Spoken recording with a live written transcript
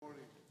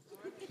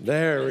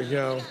There we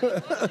go.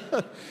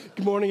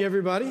 Good morning,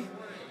 everybody.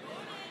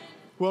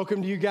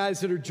 Welcome to you guys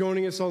that are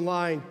joining us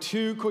online.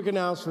 Two quick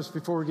announcements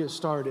before we get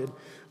started.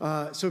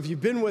 So if you've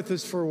been with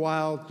us for a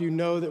while, you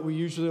know that we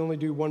usually only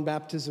do one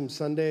baptism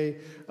Sunday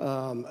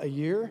a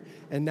year,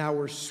 and now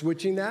we're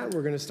switching that.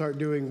 We're going to start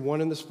doing one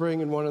in the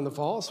spring and one in the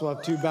fall, so we'll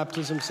have two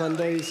baptism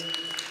Sundays.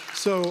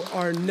 So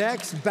our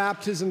next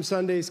baptism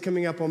Sunday is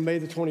coming up on May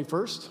the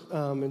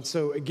 21st. And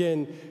so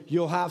again,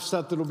 you'll have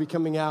stuff that'll be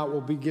coming out.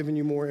 We'll be giving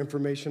you more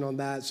information on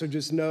that. So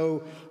just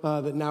know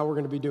that now we're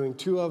going to be doing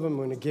two of them.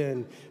 And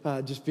again,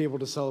 just be able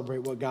to celebrate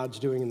what God's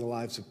doing in the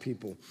lives of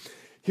people.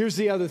 Here's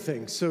the other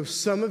thing. So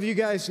some of you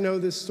guys know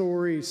this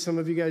story. Some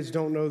of you guys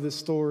don't know this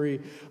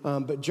story.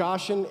 But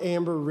Josh and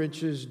Amber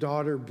Rich's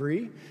daughter,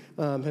 Bree,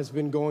 has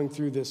been going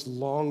through this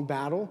long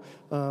battle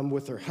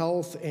with her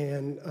health.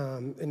 And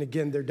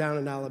again, they're down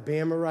in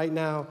Alabama right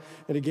now.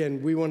 And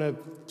again, we want to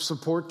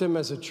support them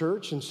as a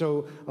church. And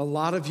so a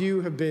lot of you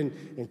have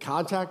been in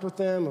contact with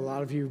them. A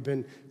lot of you have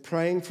been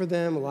praying for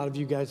them. A lot of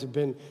you guys have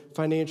been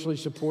financially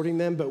supporting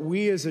them. But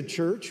we as a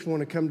church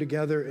want to come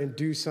together and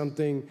do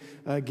something,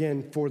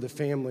 again, for the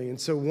family. And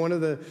so one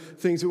of the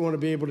things we want to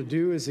be able to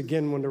do is,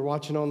 again, when they're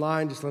watching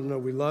online, just let them know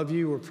we love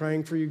you. We're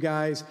praying for you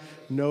guys.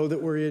 Know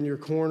that we're in your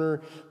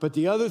corner. But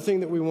the other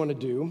thing that we want to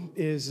do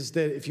is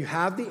that if you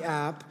have the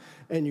app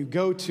and you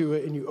go to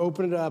it and you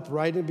open it up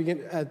right at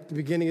the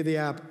beginning of the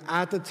app,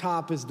 at the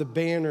top is the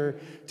banner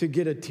to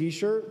get a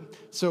t-shirt.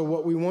 So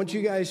what we want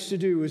you guys to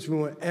do is we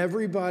want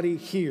everybody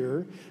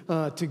here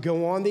to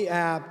go on the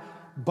app,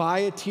 buy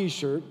a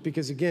t-shirt,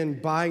 because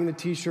again, buying the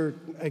t-shirt,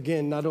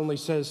 again, not only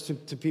says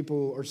to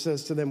people or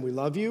says to them, we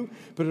love you,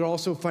 but it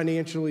also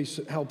financially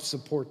helps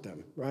support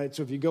them, right?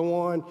 So if you go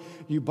on,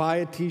 you buy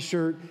a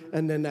t-shirt,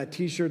 and then that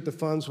t-shirt, the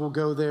funds will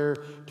go there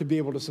to be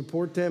able to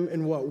support them.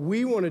 And what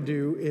we want to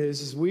do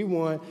is we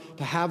want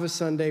to have a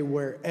Sunday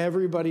where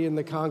everybody in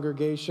the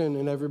congregation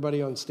and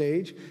everybody on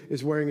stage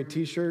is wearing a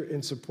t-shirt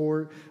in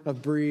support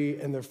of Bree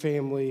and their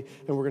family.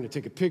 And we're going to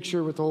take a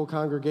picture with the whole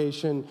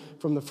congregation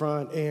from the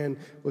front and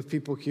with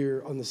people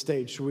here on the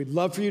stage. So we'd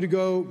love for you to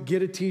go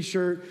get a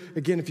t-shirt.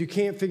 Again, if you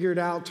can't figure it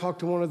out, talk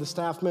to one of the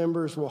staff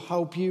members. We'll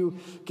help you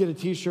get a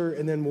t-shirt,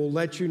 and then we'll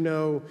let you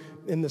know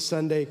in the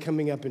Sunday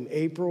coming up in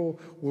April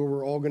where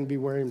we're all going to be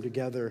wearing them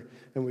together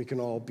and we can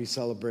all be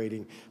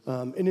celebrating.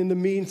 And in the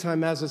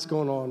meantime, as it's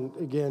going on,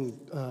 again,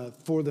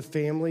 for the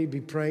family,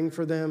 be praying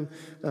for them,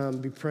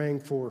 be praying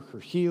for her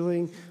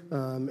healing,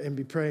 and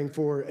be praying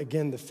for,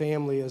 again, the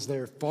family as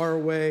they're far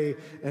away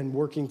and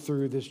working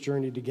through this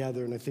journey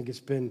together. And I think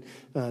it's been,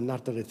 I know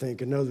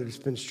that it's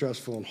been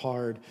stressful and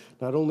hard,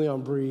 not only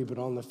on Bree, but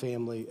on the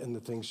family and the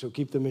things. So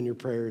keep them in your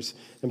prayers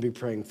and be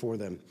praying for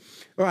them.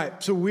 All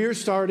right, so we're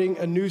starting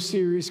a new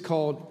series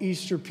called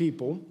Easter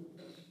People.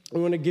 I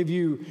want to give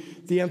you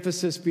the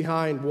emphasis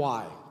behind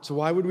why. So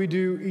why would we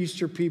do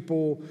Easter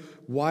People?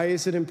 Why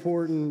is it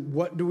important?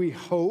 What do we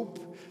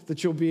hope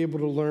that you'll be able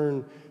to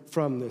learn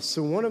from this?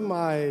 So one of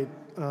my,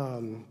 I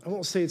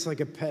won't say it's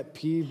like a pet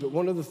peeve, but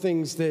one of the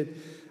things that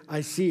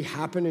I see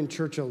happen in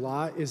church a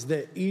lot is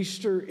that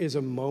Easter is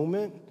a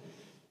moment,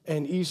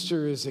 and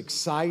Easter is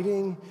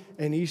exciting,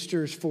 and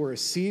Easter is for a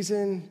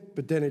season,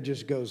 but then it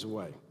just goes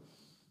away.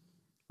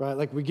 Right?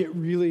 Like we get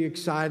really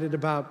excited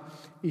about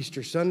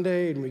Easter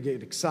Sunday, and we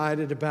get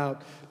excited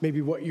about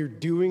maybe what you're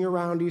doing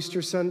around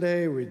Easter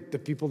Sunday, with the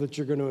people that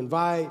you're going to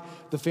invite,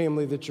 the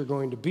family that you're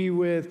going to be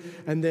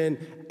with. And then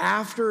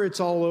after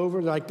it's all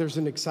over, like there's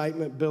an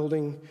excitement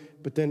building,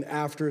 but then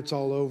after it's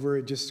all over,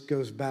 it just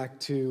goes back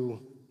to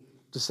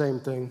the same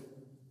thing.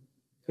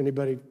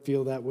 Anybody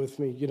feel that with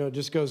me? You know, it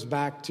just goes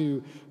back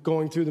to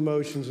going through the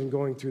motions and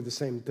going through the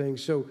same thing.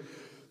 So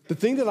the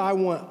thing that I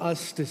want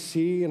us to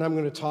see, and I'm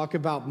going to talk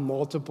about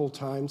multiple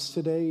times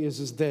today,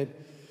 is that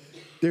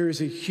there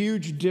is a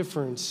huge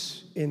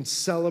difference in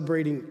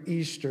celebrating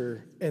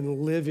Easter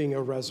and living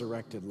a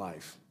resurrected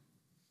life.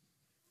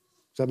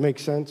 Does that make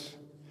sense?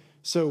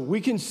 So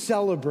we can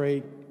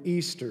celebrate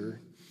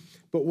Easter,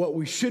 but what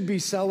we should be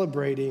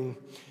celebrating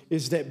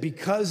is that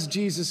because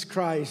Jesus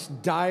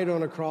Christ died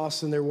on a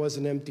cross and there was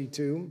an empty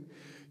tomb,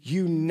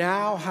 you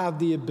now have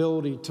the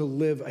ability to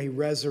live a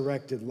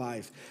resurrected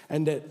life,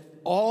 and that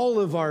all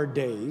of our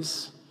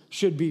days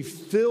should be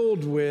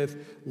filled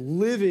with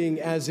living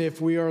as if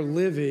we are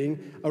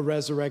living a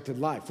resurrected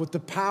life with the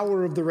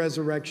power of the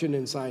resurrection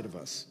inside of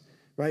us,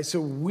 right? So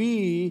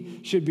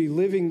we should be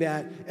living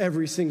that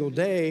every single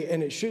day,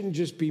 and it shouldn't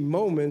just be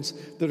moments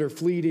that are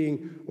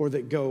fleeting or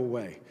that go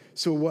away.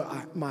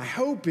 So my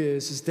hope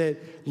is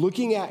that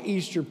looking at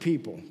Easter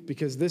People,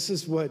 because this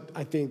is what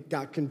I think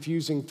got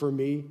confusing for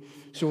me.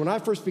 So when I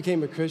first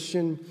became a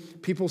Christian,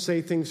 people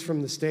say things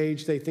from the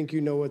stage. They think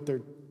you know what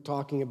they're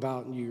talking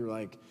about, and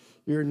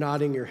you're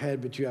nodding your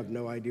head, but you have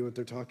no idea what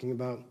they're talking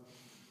about.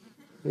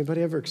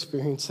 Anybody ever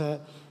experienced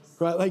that?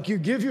 Right? Like you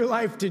give your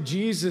life to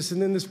Jesus,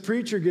 and then this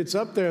preacher gets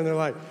up there and they're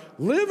like,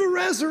 live a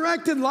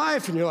resurrected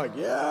life. And you're like,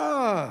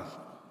 yeah,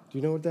 Do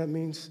you know what that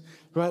means?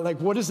 Right? Like,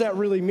 what does that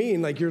really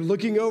mean? Like, you're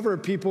looking over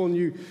at people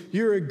and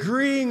you're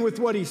agreeing with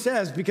what he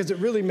says because it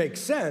really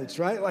makes sense,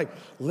 right? Like,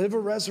 live a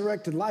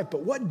resurrected life.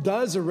 But what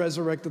does a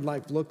resurrected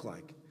life look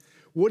like?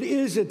 What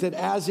is it that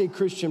as a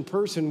Christian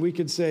person, we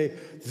could say,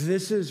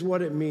 this is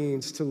what it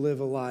means to live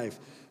a life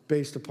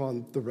based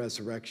upon the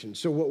resurrection?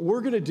 So what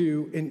we're going to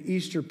do in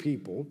Easter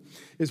People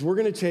is we're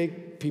going to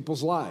take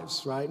people's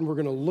lives, right? And we're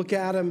going to look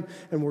at them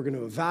and we're going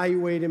to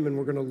evaluate them and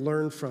we're going to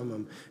learn from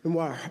them. And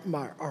what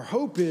our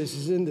hope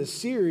is in this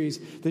series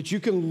that you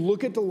can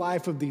look at the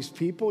life of these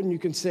people and you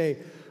can say,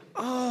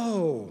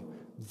 oh,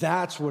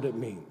 that's what it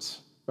means,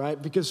 right?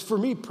 Because for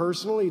me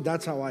personally,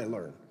 that's how I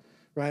learn.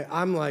 Right?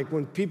 I'm like,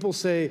 when people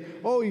say,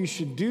 oh, you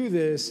should do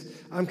this,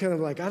 I'm kind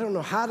of like, I don't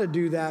know how to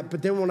do that.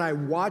 But then when I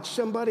watch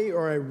somebody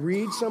or I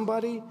read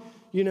somebody,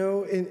 you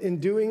know, in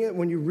doing it,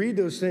 when you read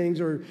those things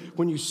or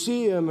when you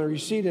see them or you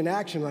see it in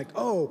action, like,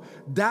 oh,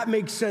 that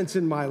makes sense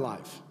in my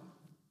life.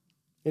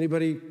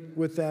 Anybody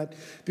with that?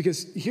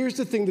 Because here's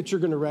the thing that you're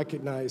going to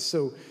recognize.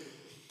 So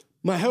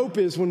my hope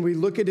is when we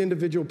look at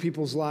individual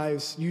people's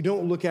lives, you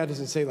don't look at us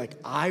and say, like,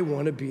 I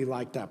want to be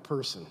like that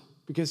person.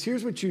 Because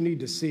here's what you need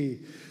to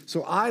see.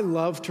 So I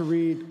love to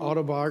read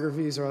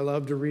autobiographies or I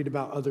love to read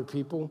about other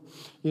people,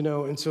 you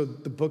know, and so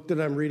the book that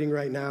I'm reading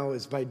right now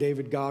is by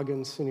David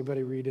Goggins.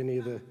 Anybody read any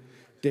of the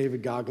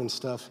David Goggins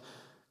stuff?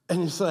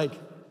 And it's like,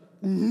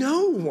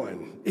 no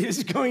one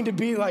is going to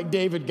be like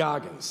David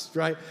Goggins,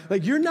 right?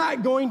 Like, you're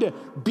not going to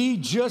be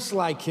just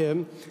like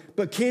him,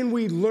 but can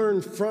we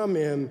learn from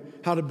him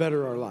how to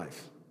better our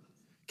life?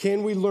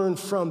 Can we learn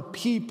from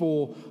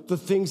people the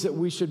things that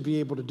we should be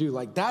able to do?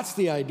 Like, that's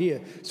the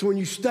idea. So when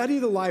you study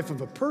the life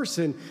of a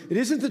person, it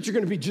isn't that you're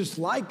going to be just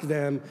like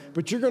them,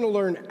 but you're going to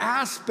learn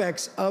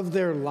aspects of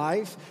their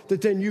life that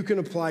then you can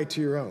apply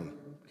to your own,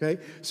 okay?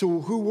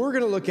 So who we're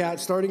going to look at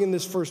starting in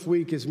this first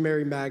week is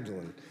Mary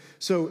Magdalene.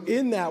 So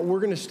in that, we're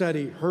going to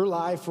study her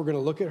life. We're going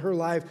to look at her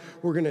life.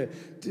 We're going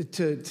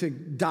to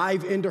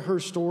dive into her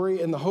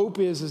story. And the hope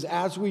is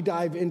as we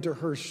dive into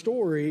her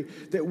story,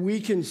 that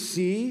we can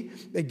see,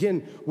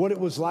 again, what it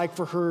was like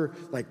for her,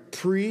 like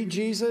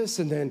pre-Jesus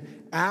and then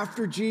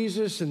after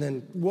Jesus, and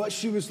then what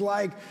she was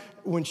like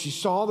when she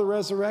saw the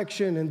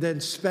resurrection, and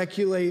then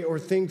speculate or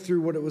think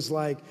through what it was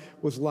like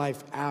with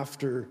life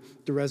after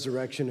the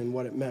resurrection and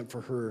what it meant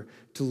for her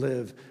to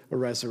live a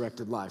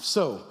resurrected life.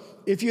 So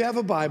if you have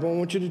a Bible, I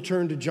want you to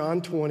turn to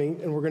John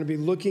 20, and we're going to be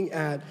looking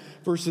at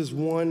verses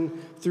 1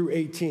 through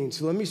 18.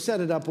 So let me set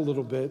it up a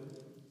little bit,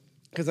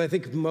 because I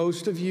think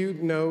most of you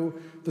know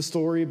the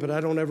story, but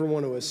I don't ever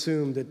want to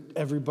assume that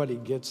everybody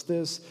gets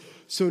this.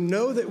 So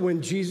know that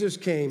when Jesus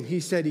came, he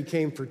said he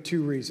came for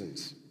two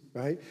reasons,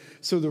 right?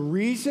 So the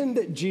reason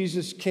that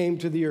Jesus came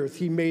to the earth,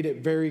 he made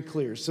it very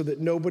clear so that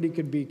nobody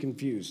could be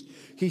confused.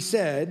 He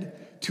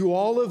said to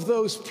all of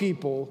those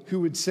people who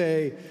would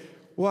say,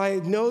 well, I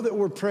know that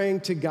we're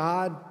praying to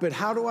God, but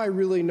how do I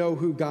really know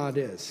who God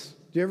is?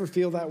 Do you ever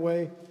feel that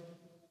way?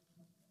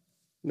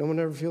 No one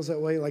ever feels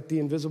that way? Like the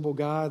invisible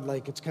God,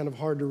 like it's kind of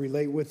hard to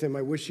relate with him.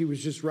 I wish he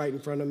was just right in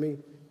front of me.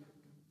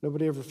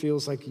 Nobody ever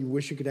feels like you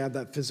wish you could have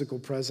that physical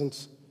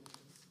presence?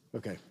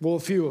 Okay, well, a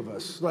few of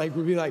us, like,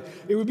 would be like,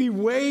 it would be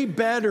way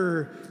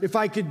better if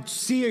I could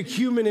see a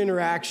human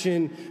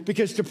interaction,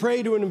 because to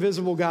pray to an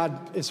invisible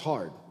God is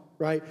hard,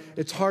 right?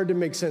 It's hard to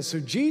make sense. So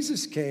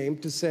Jesus came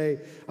to say,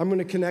 I'm going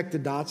to connect the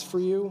dots for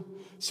you.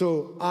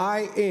 So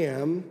I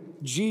am,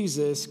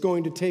 Jesus,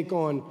 going to take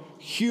on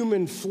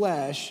human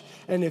flesh.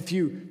 And if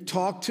you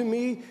talk to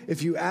me,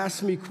 if you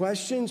ask me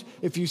questions,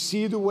 if you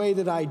see the way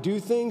that I do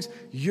things,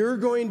 you're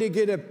going to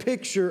get a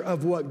picture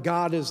of what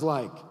God is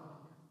like,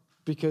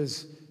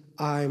 because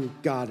I'm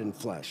God in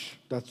flesh.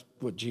 That's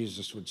what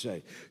Jesus would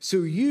say. So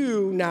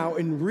you now,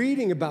 in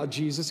reading about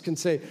Jesus, can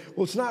say,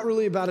 well, it's not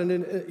really about an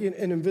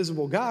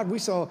invisible God. We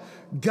saw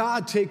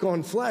God take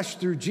on flesh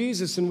through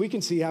Jesus, and we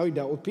can see how he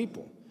dealt with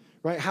people,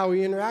 right? How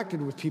he interacted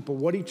with people,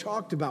 what he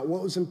talked about,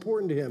 what was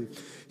important to him.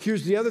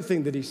 Here's the other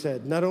thing that he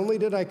said. Not only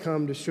did I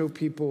come to show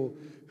people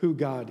who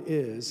God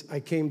is, I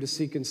came to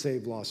seek and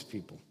save lost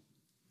people.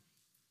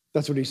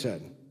 That's what he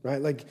said,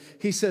 right? Like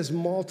he says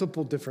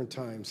multiple different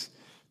times,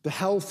 the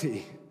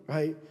healthy,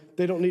 right?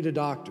 They don't need a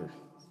doctor.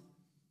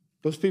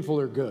 Those people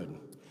are good.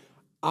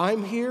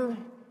 I'm here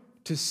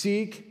to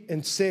seek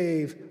and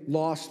save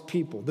lost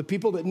people, the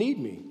people that need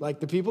me. Like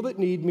the people that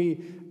need me,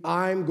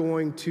 I'm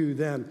going to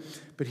them.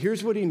 But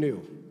here's what he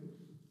knew,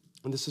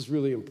 and this is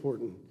really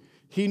important.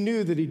 He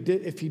knew that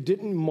if he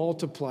didn't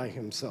multiply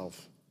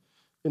himself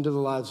into the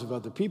lives of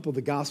other people,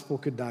 the gospel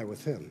could die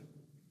with him,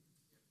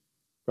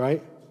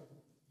 right?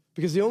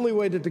 Because the only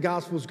way that the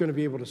gospel is going to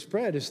be able to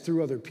spread is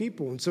through other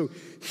people. And so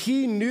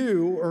he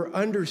knew or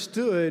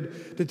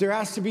understood that there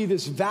has to be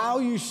this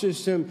value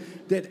system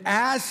that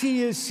as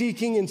he is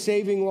seeking and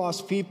saving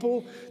lost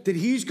people, that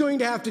he's going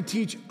to have to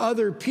teach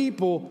other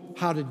people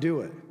how to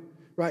do it,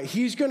 right?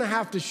 He's going to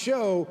have to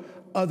show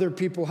other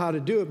people how to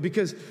do it,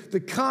 because the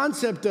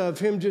concept of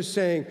him just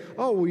saying,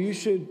 oh, well, you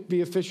should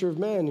be a fisher of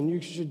men and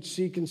you should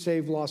seek and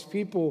save lost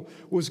people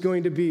was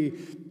going to be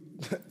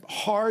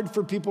hard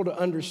for people to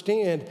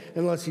understand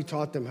unless he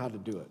taught them how to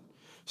do it.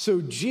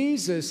 So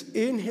Jesus,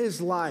 in his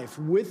life,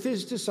 with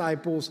his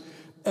disciples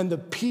and the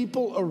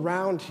people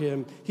around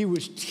him, he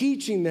was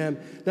teaching them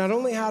not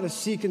only how to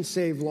seek and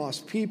save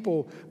lost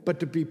people, but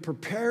to be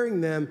preparing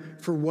them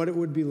for what it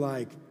would be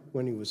like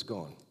when he was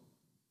gone,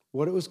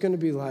 what it was going to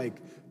be like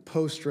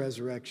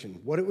post-resurrection,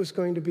 what it was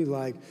going to be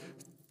like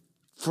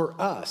for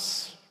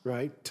us,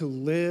 right, to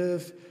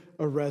live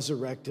a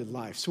resurrected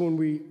life. So when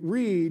we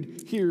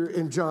read here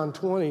in John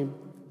 20,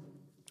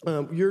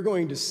 you're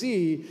going to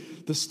see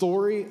the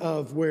story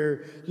of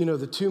where,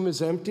 the tomb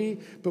is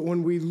empty. But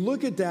when we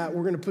look at that,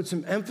 we're going to put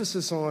some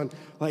emphasis on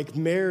like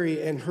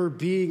Mary and her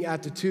being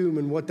at the tomb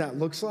and what that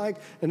looks like.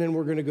 And then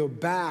we're going to go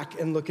back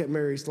and look at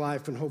Mary's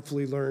life and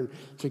hopefully learn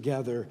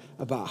together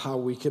about how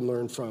we can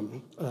learn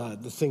from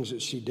the things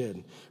that she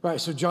did. All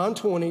right, so John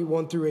 20,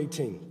 1 through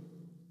 18.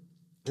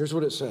 Here's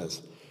what it says.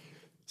 It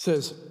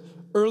says,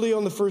 early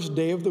on the first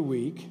day of the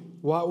week,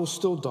 while it was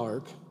still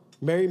dark,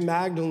 Mary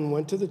Magdalene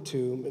went to the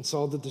tomb and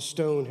saw that the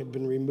stone had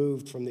been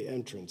removed from the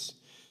entrance.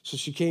 So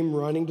she came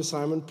running to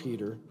Simon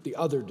Peter, the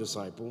other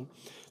disciple,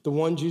 the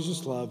one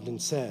Jesus loved,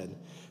 and said,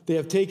 they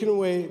have taken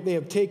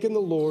the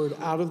Lord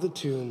out of the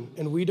tomb,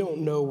 and we don't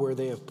know where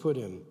they have put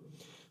him.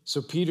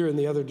 So Peter and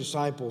the other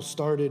disciple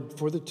started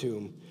for the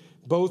tomb.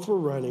 Both were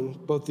running,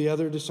 but the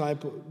other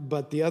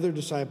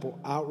disciple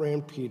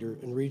outran Peter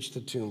and reached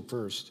the tomb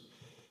first.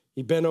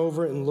 He bent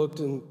over and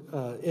looked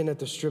in at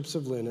the strips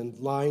of linen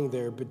lying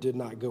there, but did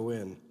not go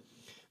in.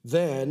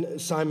 Then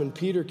Simon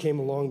Peter came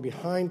along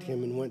behind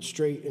him and went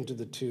straight into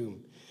the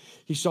tomb.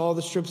 He saw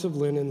the strips of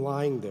linen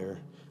lying there,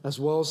 as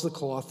well as the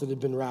cloth that had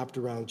been wrapped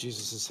around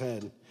Jesus'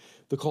 head.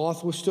 The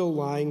cloth was still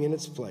lying in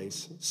its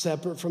place,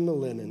 separate from the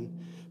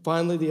linen.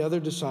 Finally, the other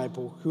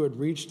disciple, who had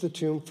reached the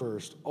tomb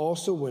first,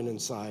 also went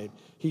inside.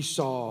 He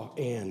saw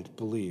and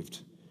believed.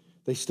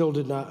 They still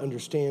did not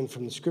understand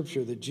from the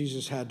scripture that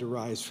Jesus had to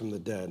rise from the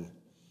dead.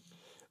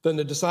 Then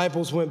the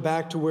disciples went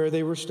back to where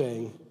they were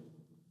staying.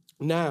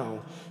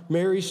 Now,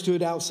 Mary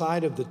stood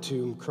outside of the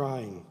tomb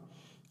crying.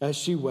 As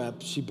she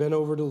wept, she bent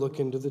over to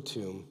look into the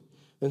tomb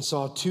and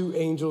saw two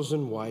angels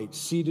in white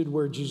seated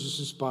where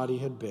Jesus' body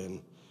had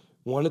been,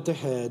 one at the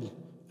head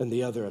and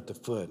the other at the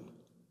foot.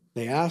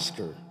 They asked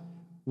her,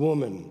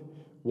 "Woman,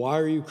 why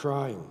are you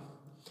crying?"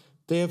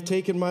 "They have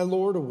taken my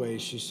Lord away,"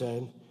 she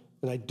said,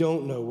 "and I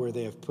don't know where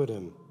they have put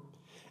him."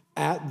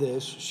 At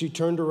this, she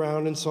turned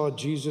around and saw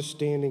Jesus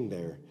standing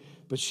there,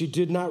 but she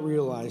did not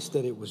realize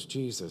that it was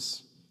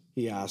Jesus.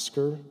 He asked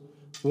her,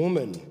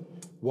 "Woman,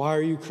 why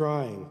are you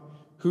crying?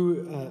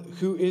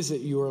 Who is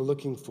it you are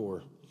looking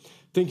for?"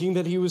 Thinking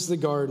that he was the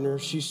gardener,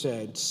 she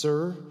said,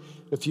 "Sir,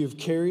 if you have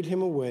carried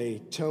him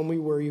away, tell me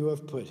where you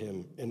have put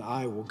him, and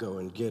I will go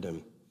and get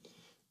him."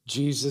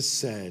 Jesus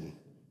said,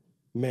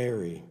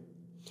 "Mary."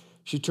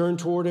 She turned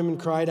toward him and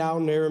cried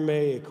out in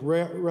Aramaic,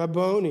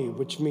 "Rabboni,"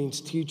 which means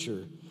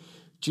teacher.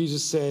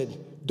 Jesus said,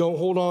 "Don't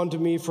hold on to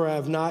me, for I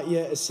have not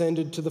yet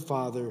ascended to the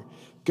Father.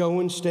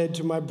 Go instead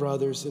to my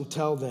brothers and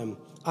tell them,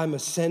 I'm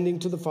ascending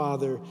to the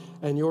Father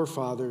and your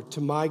Father,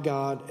 to my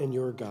God and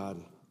your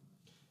God."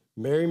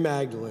 Mary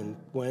Magdalene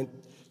went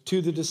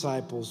to the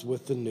disciples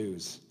with the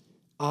news,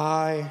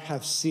 "I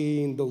have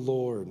seen the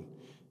Lord."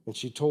 And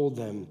she told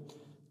them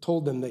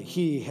that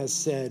he has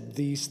said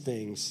these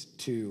things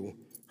to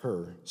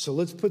her. So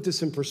let's put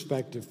this in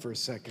perspective for a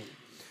second.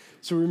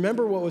 So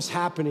remember what was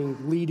happening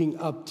leading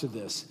up to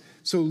this.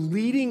 So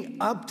leading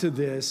up to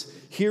this,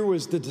 here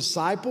was the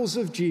disciples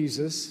of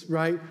Jesus,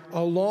 right,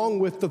 along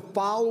with the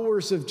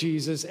followers of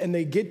Jesus, and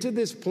they get to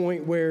this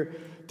point where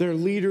their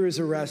leader is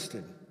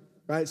arrested,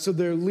 right? So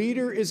their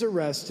leader is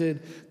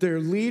arrested. Their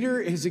leader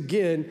is,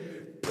 again,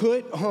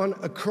 put on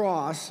a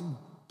cross,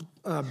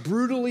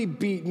 brutally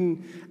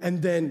beaten,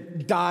 and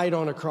then died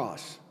on a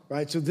cross,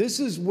 right? So this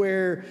is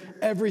where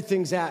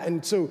everything's at.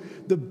 And so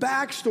the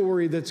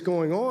backstory that's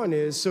going on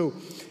is, so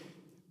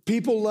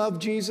people love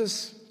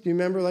Jesus. Do you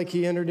remember, like,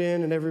 he entered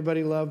in and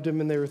everybody loved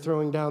him and they were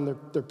throwing down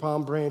their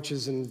palm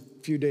branches, and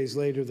a few days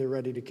later they're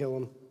ready to kill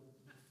him?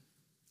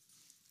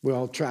 We're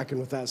all tracking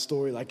with that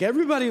story. Like,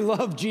 everybody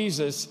loved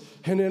Jesus,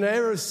 and then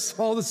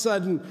all of a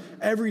sudden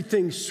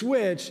everything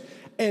switched.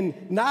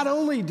 And not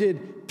only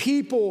did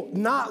people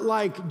not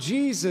like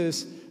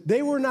Jesus,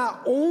 they were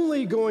not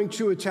only going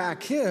to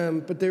attack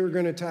him, but they were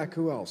going to attack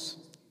who else?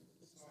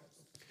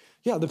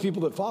 Yeah, the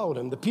people that followed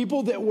him, the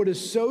people that would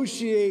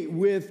associate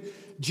with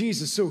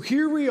Jesus. So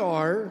here we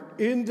are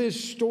in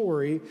this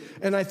story,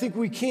 and I think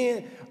we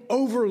can't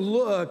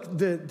overlook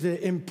the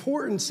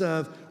importance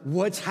of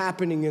what's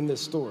happening in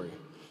this story.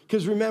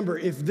 Because remember,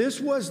 if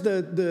this was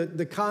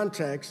the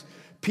context,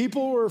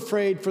 people were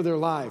afraid for their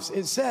lives.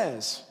 It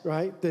says,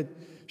 right, that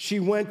she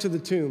went to the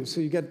tomb. So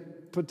you got to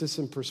put this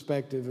in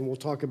perspective, and we'll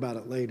talk about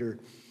it later.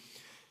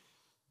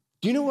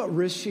 Do you know what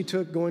risk she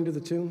took going to the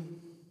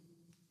tomb?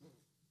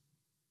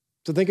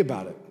 So think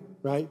about it,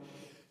 right?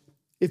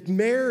 If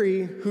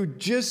Mary, who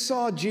just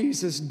saw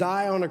Jesus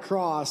die on a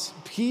cross,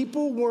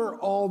 people weren't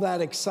all that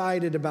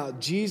excited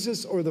about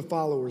Jesus or the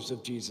followers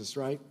of Jesus,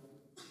 right?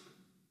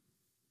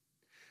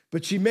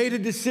 But she made a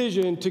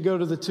decision to go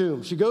to the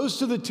tomb. She goes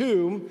to the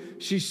tomb.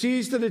 She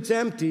sees that it's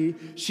empty.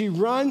 She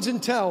runs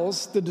and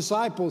tells the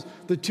disciples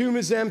the tomb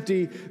is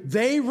empty.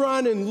 They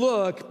run and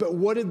look, but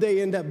what did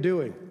they end up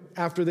doing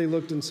after they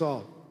looked and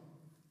saw?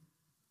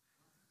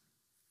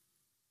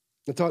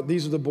 I thought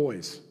these are the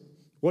boys.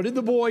 What did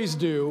the boys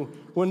do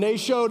when they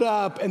showed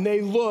up and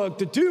they looked?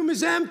 The tomb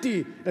is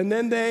empty. And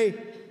then they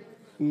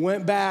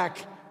went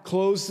back,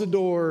 closed the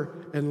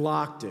door, and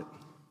locked it.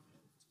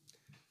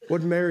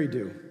 What did Mary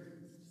do?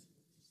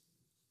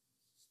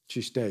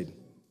 She stayed.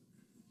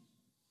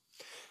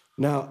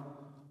 Now,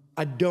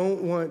 I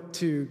don't want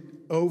to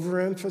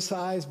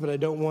overemphasize, but I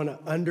don't want to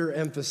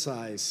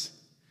underemphasize.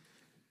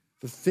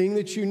 The thing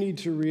that you need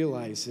to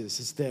realize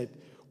is that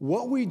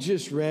what we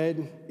just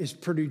read is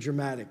pretty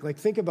dramatic. Like,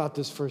 think about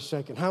this for a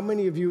second. How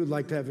many of you would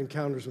like to have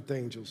encounters with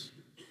angels?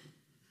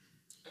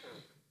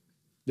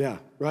 Yeah,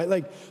 right?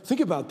 Like, think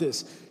about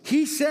this.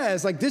 He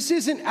says, like, this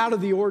isn't out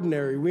of the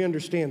ordinary. We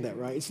understand that,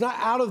 right? It's not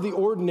out of the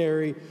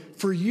ordinary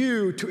for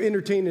you to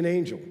entertain an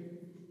angel.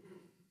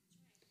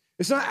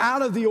 It's not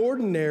out of the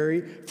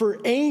ordinary for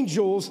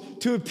angels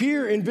to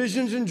appear in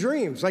visions and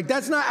dreams. Like,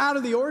 that's not out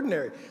of the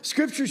ordinary.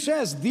 Scripture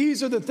says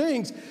these are the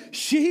things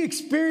she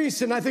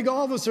experienced, and I think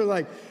all of us are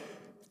like,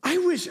 I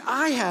wish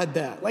I had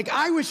that. Like,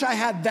 I wish I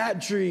had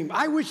that dream.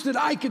 I wish that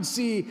I could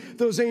see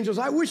those angels.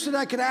 I wish that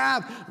I could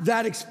have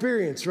that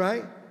experience,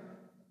 right?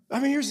 I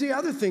mean, here's the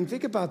other thing.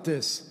 Think about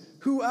this.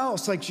 Who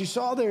else? Like, she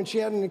saw there and she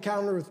had an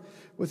encounter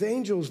with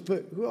angels,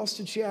 but who else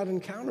did she have an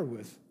encounter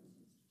with?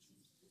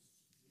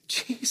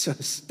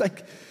 Jesus.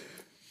 Like,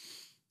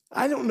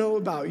 I don't know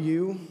about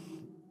you,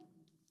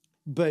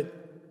 but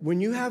when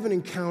you have an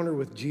encounter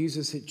with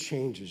Jesus, it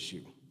changes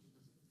you.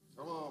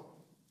 Come on.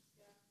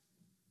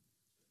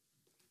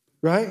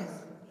 Right?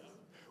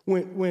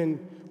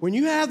 When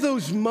you have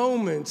those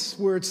moments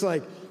where it's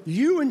like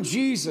you and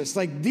Jesus,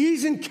 like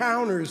these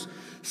encounters,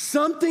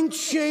 something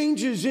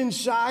changes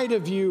inside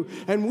of you,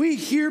 and we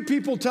hear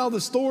people tell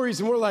the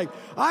stories and we're like,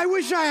 I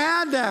wish I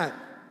had that.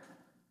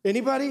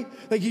 Anybody?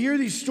 Like, you hear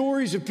these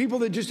stories of people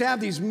that just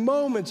have these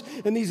moments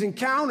and these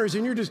encounters,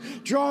 and you're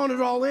just drawing it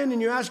all in, and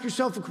you ask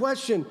yourself a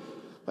question,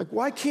 like,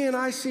 why can't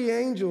I see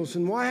angels,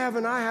 and why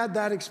haven't I had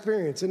that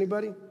experience?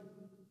 Anybody?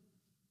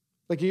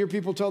 Like, you hear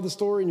people tell the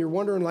story, and you're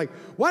wondering, like,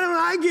 why don't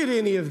I get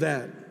any of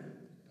that?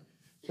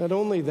 Not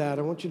only that,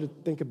 I want you to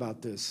think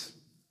about this.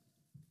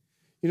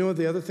 You know what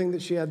the other thing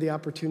that she had the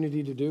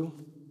opportunity to do?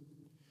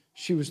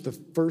 She was the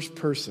first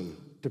person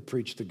to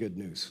preach the good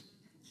news.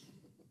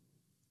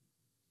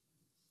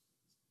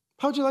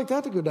 How'd you like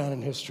that to go down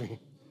in history?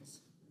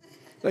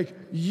 Like,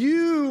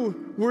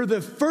 you were the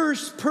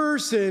first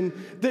person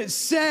that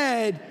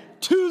said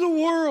to the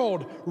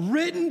world,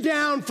 written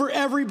down for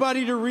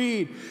everybody to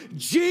read,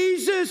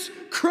 Jesus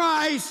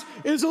Christ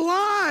is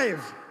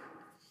alive.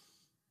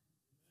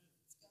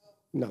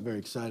 Not very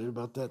excited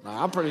about that.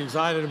 I'm pretty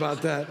excited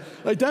about that.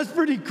 Like, that's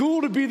pretty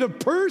cool to be the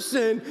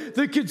person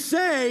that could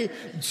say,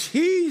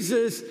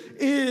 Jesus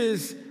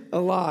is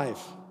alive.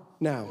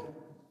 Now,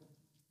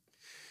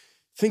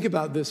 think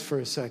about this for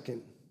a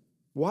second.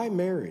 Why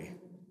Mary?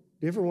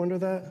 Do you ever wonder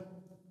that?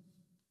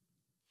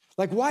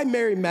 Like, why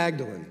Mary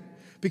Magdalene?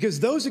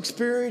 Because those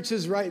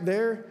experiences right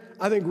there,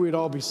 I think we'd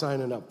all be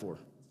signing up for.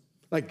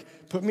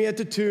 Like, put me at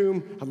the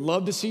tomb. I'd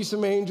love to see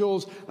some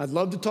angels. I'd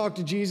love to talk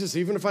to Jesus,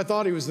 even if I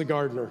thought he was the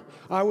gardener.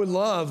 I would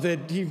love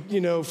that he,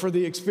 for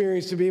the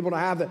experience to be able to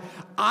have that.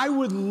 I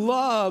would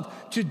love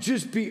to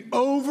just be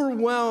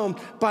overwhelmed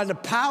by the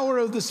power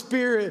of the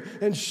Spirit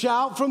and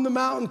shout from the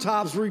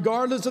mountaintops,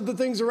 regardless of the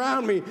things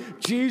around me,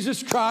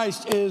 Jesus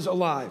Christ is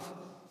alive.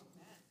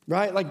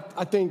 Right? Like,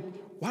 I think,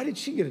 why did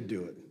she get to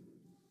do it?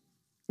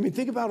 I mean,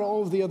 think about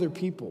all of the other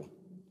people,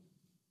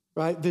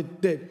 right,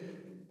 that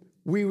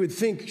we would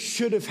think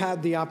should have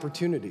had the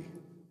opportunity,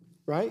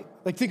 right?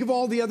 Like, think of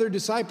all the other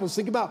disciples.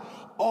 Think about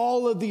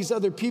all of these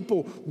other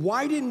people.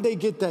 Why didn't they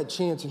get that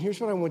chance? And here's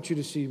what I want you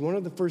to see. One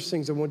of the first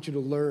things I want you to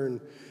learn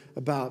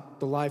about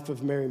the life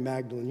of Mary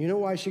Magdalene. You know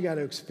why she got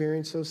to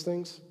experience those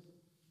things?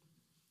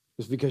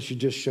 It's because she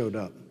just showed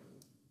up.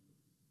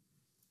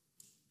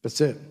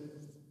 That's it.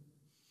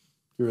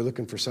 You were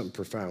looking for something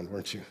profound,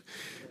 weren't you?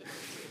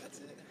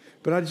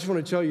 But I just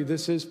want to tell you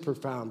this is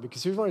profound,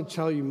 because here's what I want to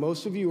tell you.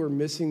 Most of you are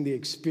missing the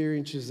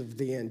experiences of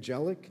the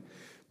angelic,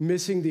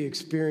 missing the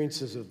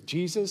experiences of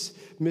Jesus,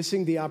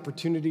 missing the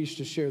opportunities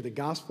to share the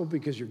gospel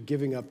because you're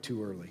giving up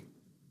too early.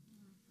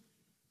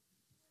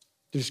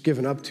 You're just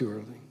giving up too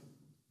early.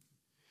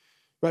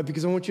 Right?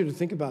 Because I want you to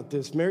think about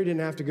this. Mary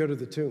didn't have to go to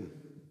the tomb.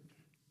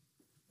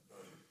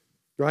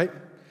 Right?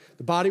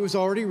 The body was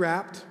already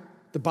wrapped.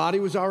 The body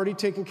was already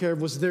taken care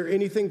of. Was there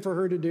anything for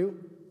her to do?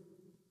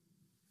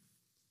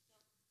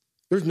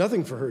 There's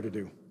nothing for her to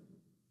do.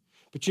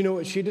 But you know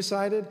what she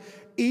decided?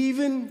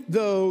 Even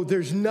though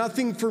there's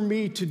nothing for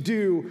me to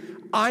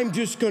do, I'm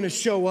just going to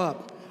show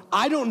up.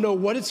 I don't know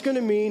what it's going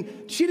to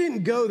mean. She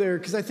didn't go there,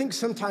 because I think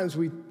sometimes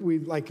we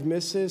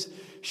miss this.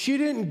 She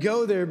didn't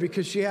go there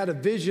because she had a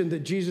vision that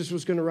Jesus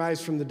was going to rise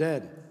from the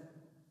dead.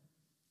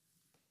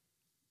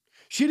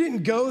 She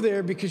didn't go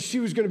there because she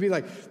was going to be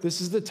like,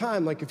 this is the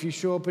time. Like if you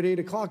show up at 8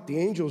 o'clock, the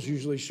angels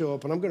usually show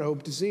up and I'm going to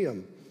hope to see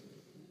them.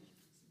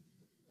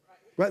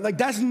 Right? Like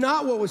that's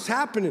not what was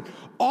happening.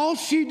 All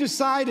she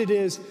decided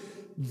is,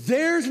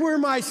 there's where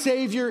my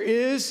Savior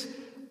is.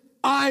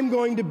 I'm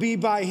going to be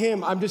by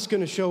him. I'm just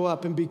going to show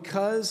up. And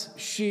because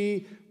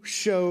she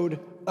showed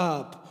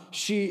up,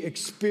 she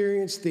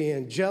experienced the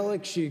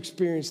angelic, she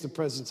experienced the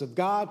presence of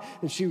God,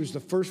 and she was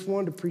the first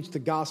one to preach the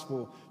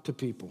gospel to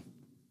people.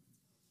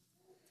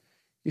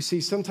 You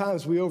see,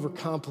 sometimes we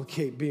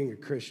overcomplicate being a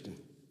Christian.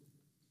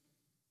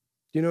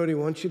 You know what he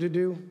wants you to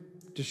do?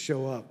 Just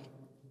show up.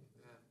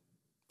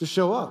 Just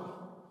show up.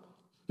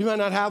 You might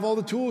not have all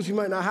the tools. You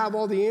might not have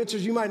all the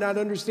answers. You might not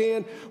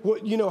understand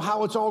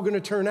how it's all going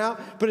to turn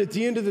out. But at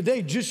the end of the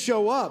day, just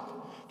show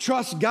up.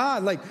 Trust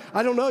God. Like,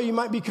 I don't know, you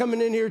might be coming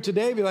in here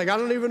today, be like, I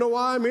don't even know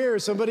why I'm here.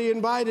 Somebody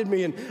invited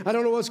me and I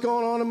don't know what's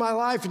going on in my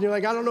life. And you're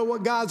like, I don't know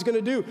what God's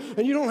going to do.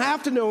 And you don't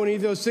have to know any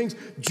of those things.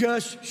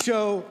 Just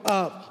show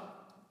up.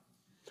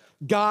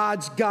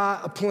 God's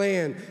got a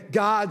plan.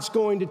 God's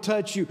going to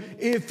touch you.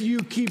 If you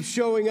keep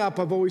showing up,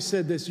 I've always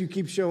said this, you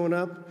keep showing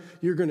up,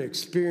 you're going to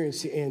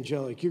experience the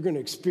angelic. You're going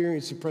to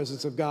experience the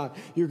presence of God.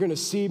 You're going to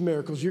see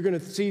miracles. You're going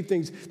to see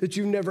things that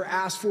you've never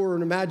asked for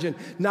or imagined,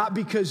 not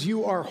because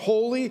you are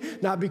holy,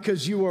 not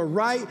because you are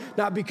right,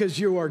 not because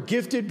you are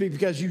gifted, but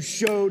because you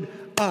showed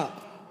up.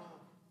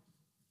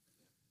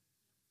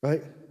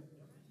 Right?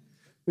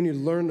 We need to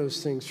learn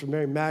those things from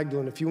Mary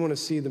Magdalene. If you want to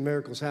see the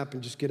miracles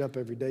happen, just get up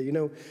every day.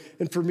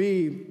 And for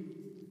me,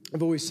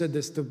 I've always said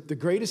this, the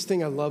greatest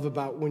thing I love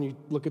about when you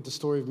look at the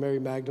story of Mary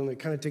Magdalene, it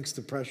kind of takes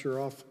the pressure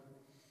off.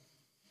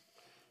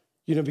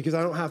 Because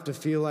I don't have to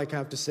feel like I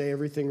have to say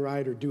everything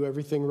right or do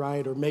everything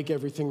right or make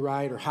everything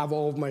right or have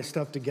all of my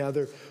stuff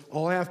together.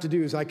 All I have to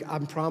do is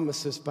I'm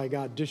promised this by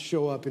God, just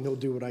show up and he'll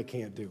do what I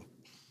can't do.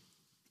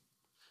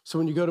 So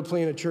when you go to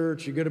plan a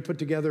church, you go to put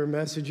together a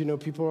message,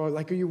 people are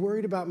like, are you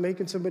worried about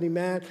making somebody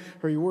mad?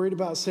 Are you worried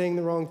about saying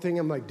the wrong thing?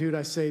 I'm like, dude,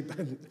 I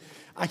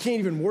can't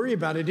even worry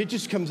about it. It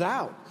just comes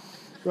out,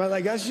 right?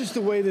 Like that's just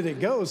the way that it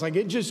goes. Like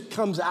it just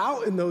comes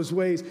out in those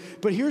ways.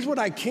 But here's what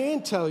I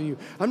can tell you.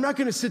 I'm not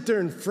going to sit there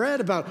and fret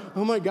about,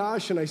 oh my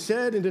gosh, and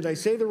did I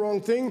say the wrong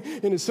thing?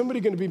 And is somebody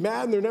going to be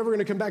mad and they're never going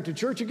to come back to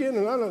church again?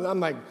 And I'm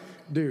like,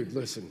 dude,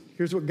 listen,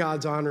 here's what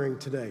God's honoring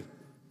today.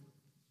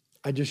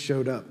 I just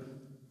showed up.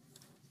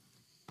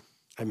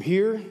 I'm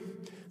here.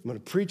 I'm going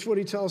to preach what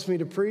he tells me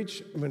to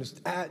preach. I'm going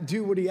to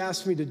do what he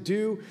asks me to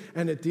do.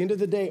 And at the end of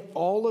the day,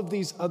 all of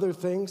these other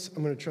things,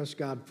 I'm going to trust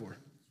God for.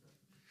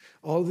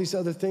 All of these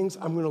other things,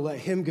 I'm going to let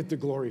him get the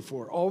glory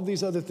for. All of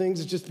these other things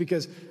is just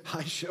because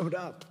I showed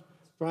up,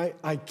 right?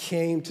 I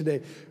came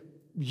today.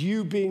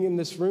 You being in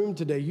this room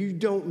today, you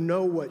don't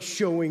know what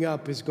showing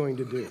up is going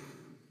to do.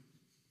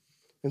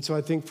 And so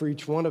I think for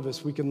each one of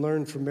us, we can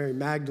learn from Mary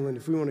Magdalene.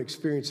 If we want to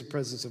experience the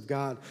presence of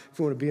God, if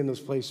we want to be in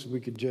those places, we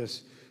could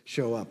just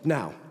show up.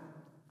 Now,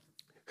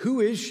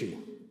 who is she,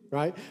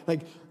 right? Like,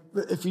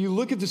 if you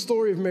look at the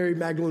story of Mary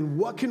Magdalene,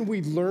 what can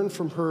we learn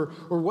from her,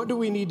 or what do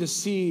we need to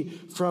see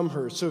from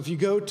her? So if you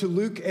go to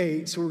Luke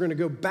 8, so we're going to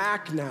go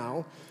back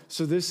now.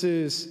 So this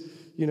is,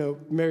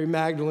 Mary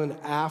Magdalene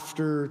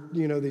after,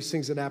 these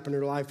things that happened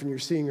in her life, and you're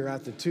seeing her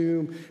at the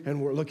tomb,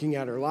 and we're looking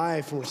at her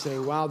life, and we're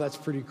saying, wow, that's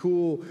pretty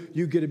cool.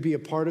 You get to be a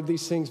part of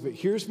these things. But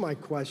here's my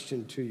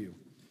question to you.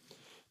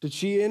 Did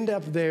she end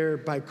up there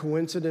by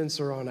coincidence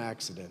or on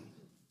accident?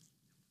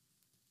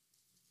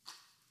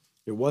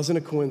 It wasn't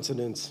a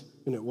coincidence,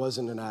 and it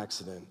wasn't an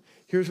accident.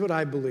 Here's what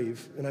I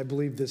believe, and I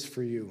believe this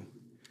for you.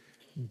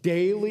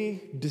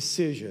 Daily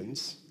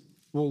decisions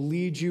will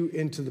lead you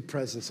into the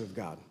presence of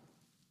God.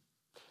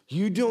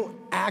 You don't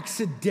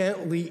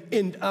accidentally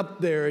end up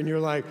there and you're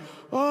like,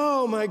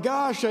 oh my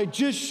gosh, I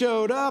just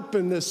showed up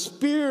and the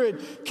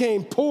Spirit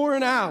came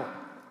pouring out.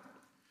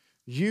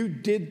 You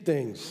did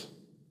things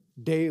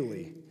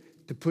daily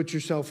to put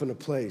yourself in a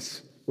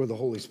place where the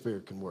Holy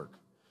Spirit can work.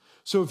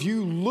 So if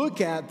you look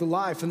at the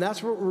life, and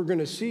that's what we're going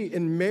to see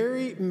in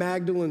Mary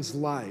Magdalene's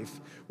life,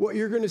 what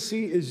you're going to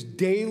see is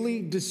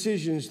daily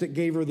decisions that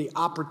gave her the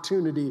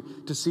opportunity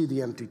to see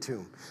the empty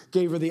tomb,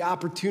 gave her the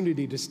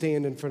opportunity to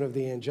stand in front of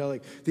the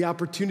angelic, the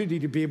opportunity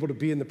to be able to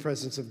be in the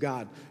presence of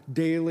God.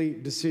 Daily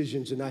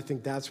decisions, and I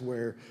think that's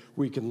where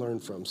we can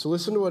learn from. So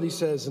listen to what he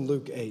says in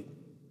Luke 8.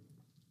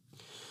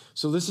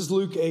 So this is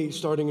Luke 8,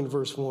 starting in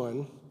verse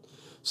 1.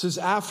 It says,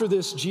 after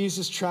this,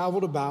 Jesus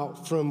traveled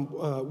about from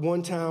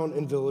one town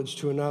and village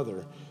to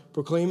another,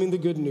 proclaiming the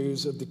good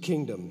news of the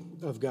kingdom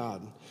of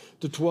God.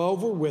 The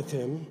 12 were with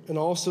him, and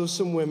also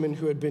some women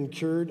who had been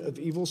cured of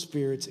evil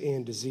spirits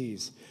and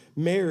disease.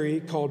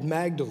 Mary, called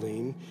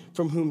Magdalene,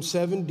 from whom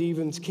 7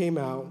 demons came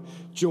out,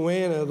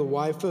 Joanna, the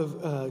wife of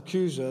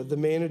Chuza, the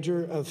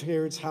manager of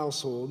Herod's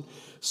household,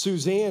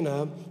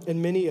 Susanna, and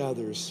many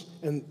others.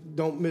 And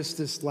don't miss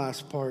this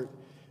last part.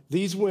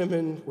 These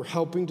women were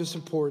helping to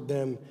support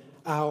them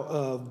out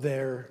of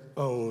their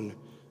own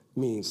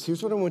means.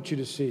 Here's what I want you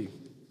to see.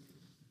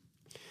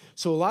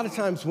 So a lot of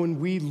times when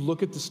we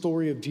look at the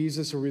story of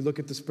Jesus or we look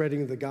at the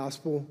spreading of the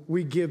gospel,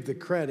 we give the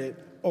credit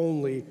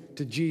only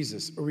to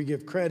Jesus, or we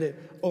give credit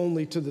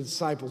only to the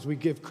disciples. We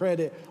give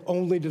credit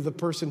only to the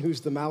person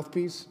who's the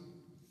mouthpiece.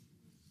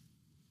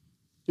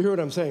 You hear what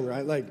I'm saying,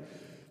 right? Like,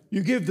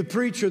 you give the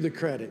preacher the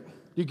credit.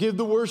 You give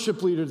the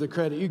worship leader the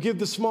credit. You give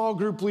the small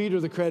group leader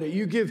the credit.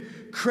 You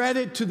give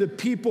credit to the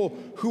people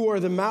who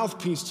are the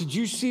mouthpiece. Did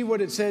you see what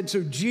it said?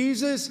 So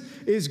Jesus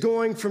is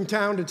going from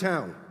town to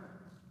town,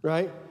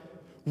 right?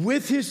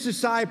 With his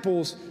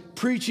disciples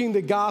preaching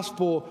the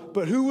gospel,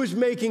 but who was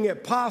making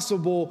it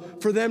possible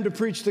for them to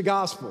preach the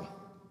gospel?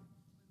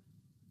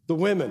 The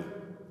women.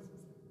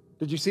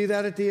 Did you see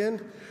that at the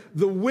end?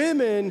 The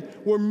women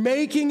were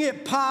making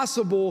it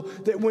possible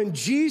that when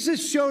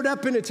Jesus showed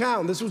up in a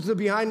town, this was the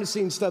behind the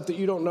scenes stuff that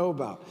you don't know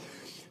about.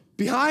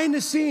 Behind the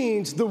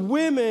scenes, the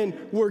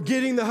women were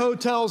getting the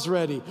hotels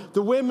ready.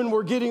 The women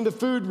were getting the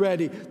food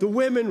ready. The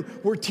women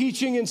were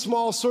teaching in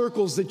small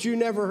circles that you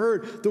never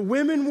heard. The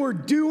women were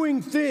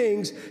doing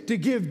things to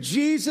give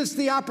Jesus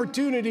the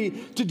opportunity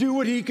to do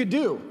what he could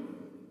do.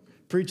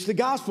 Preach the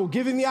gospel,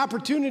 giving the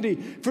opportunity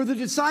for the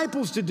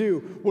disciples to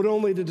do what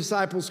only the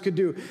disciples could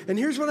do. And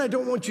here's what I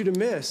don't want you to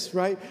miss,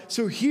 right?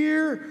 So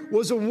here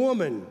was a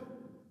woman,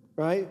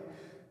 right?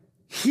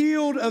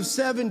 Healed of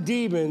 7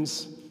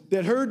 demons,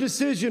 that her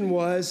decision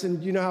was,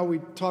 and you know how we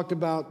talked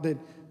about that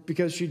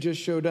because she just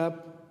showed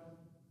up?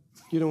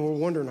 You know, we're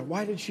wondering,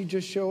 why did she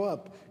just show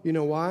up? You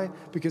know why?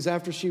 Because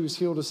after she was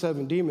healed of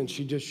 7 demons,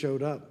 she just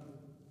showed up.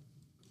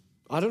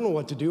 I don't know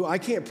what to do. I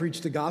can't preach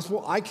the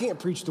gospel. I can't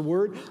preach the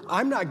word.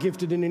 I'm not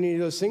gifted in any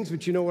of those things,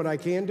 but you know what I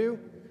can do?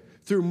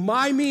 Through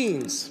my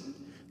means,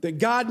 that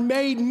God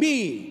made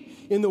me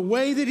in the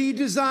way that he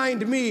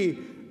designed me,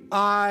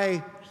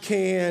 I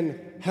can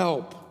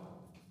help.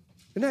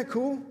 Isn't that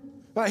cool?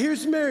 All right,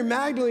 here's Mary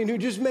Magdalene who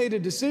just made a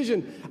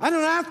decision. I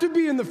don't have to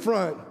be in the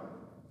front.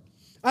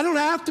 I don't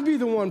have to be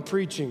the one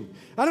preaching.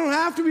 I don't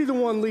have to be the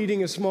one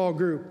leading a small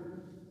group.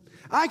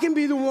 I can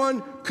be the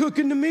one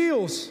cooking the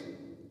meals.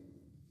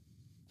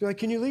 You're like,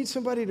 can you lead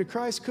somebody to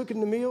Christ cooking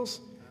the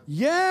meals?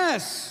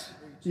 Yes.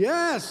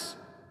 Yes.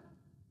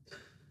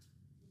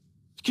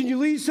 Can you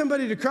lead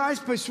somebody to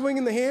Christ by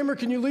swinging the hammer?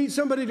 Can you lead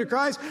somebody to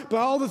Christ by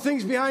all the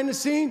things behind the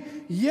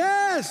scene?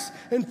 Yes.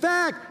 In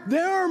fact,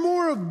 there are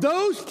more of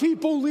those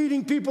people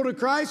leading people to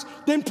Christ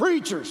than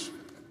preachers.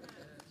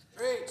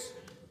 Preach.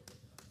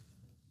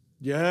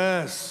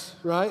 Yes,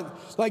 right?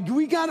 Like,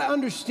 we got to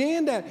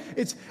understand that.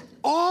 It's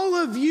all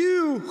of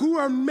you who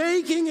are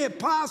making it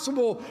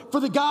possible for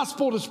the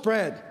gospel to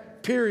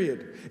spread,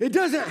 period. It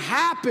doesn't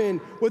happen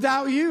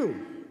without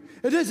you.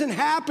 It doesn't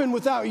happen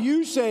without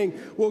you saying,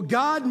 well,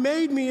 God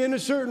made me in a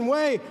certain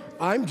way.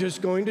 I'm just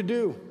going to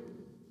do.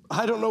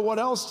 I don't know what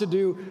else to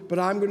do, but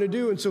I'm going to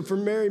do. And so for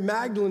Mary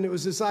Magdalene, it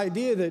was this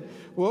idea that,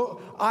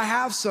 well, I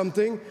have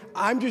something.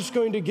 I'm just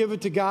going to give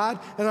it to God,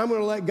 and I'm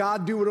going to let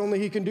God do what only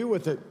he can do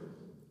with it.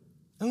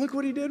 And look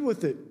what he did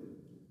with it.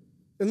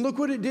 And look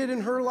what it did in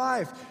her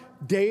life.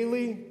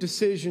 Daily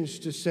decisions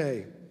to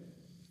say,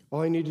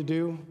 all I need to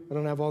do, I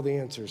don't have all the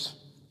answers.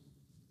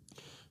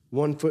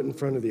 One foot in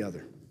front of the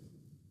other.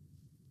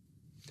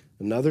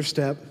 Another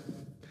step,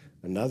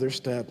 and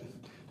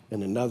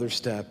another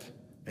step,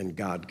 and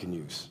God can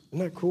use. Isn't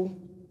that cool?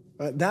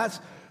 That's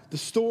the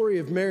story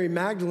of Mary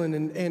Magdalene,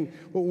 and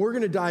what we're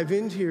going to dive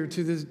into here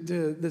to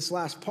this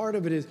last part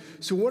of it is,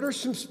 so what are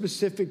some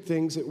specific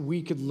things that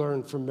we could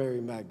learn from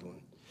Mary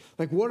Magdalene?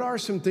 Like, what are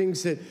some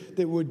things that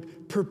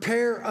would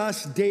prepare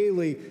us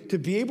daily to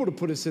be able to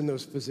put us in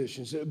those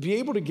positions, be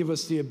able to give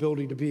us the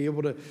ability to be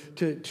able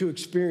to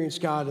experience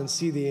God and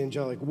see the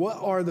angelic? What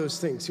are those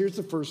things? Here's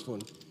the first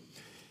one.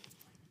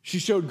 She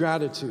showed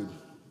gratitude.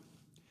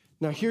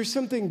 Now, here's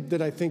something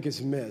that I think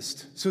is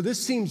missed. So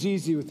this seems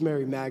easy with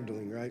Mary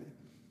Magdalene, right?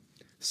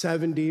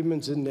 7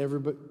 demons, isn't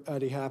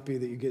everybody happy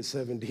that you get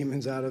 7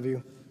 demons out of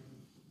you?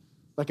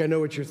 Like, I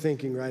know what you're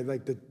thinking, right?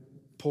 Like the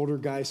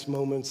poltergeist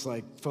moments,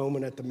 like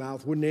foaming at the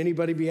mouth. Wouldn't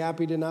anybody be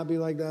happy to not be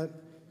like that?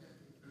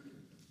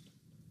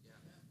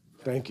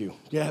 Thank you.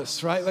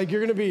 Yes, right? Like,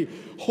 you're going to be,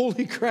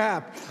 holy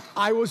crap,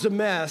 I was a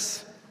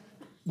mess.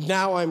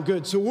 Now I'm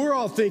good. So we're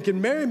all thinking,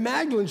 Mary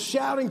Magdalene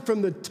shouting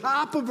from the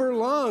top of her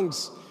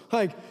lungs,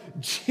 like,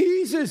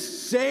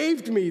 Jesus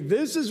saved me.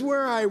 This is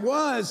where I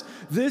was.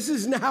 This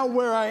is now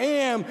where I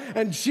am.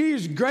 And she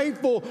is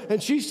grateful.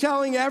 And she's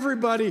telling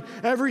everybody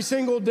every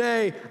single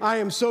day, I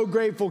am so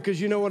grateful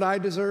because you know what I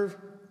deserve?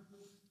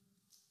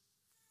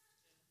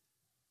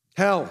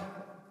 Hell.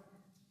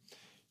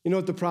 You know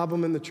what the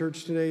problem in the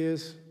church today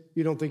is?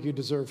 You don't think you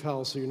deserve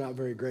hell, so you're not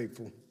very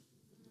grateful.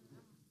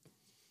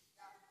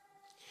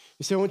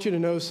 You see, I want you to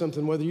know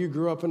something, whether you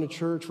grew up in a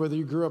church, whether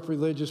you grew up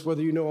religious,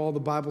 whether you know all the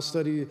Bible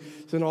studies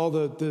and all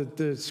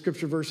the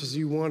scripture verses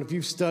you want, if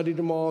you've studied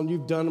them all and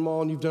you've done them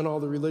all and you've done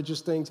all the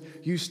religious things,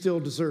 you still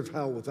deserve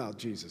hell without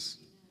Jesus.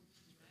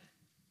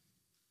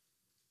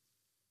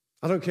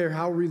 I don't care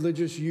how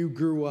religious you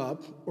grew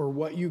up or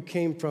what you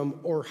came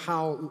from or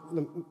how,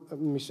 let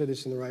me say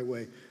this in the right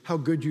way, how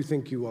good you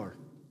think you are.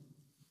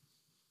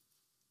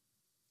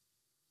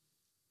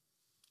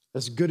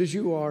 As good as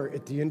you are,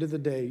 at the end of the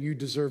day, you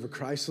deserve a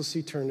Christless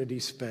eternity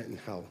spent in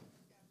hell.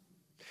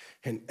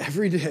 And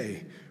every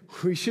day,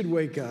 we should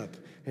wake up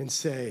and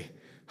say,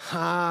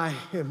 I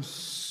am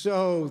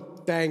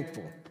so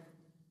thankful.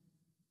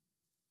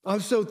 I'm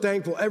so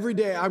thankful. Every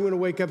day, I'm going to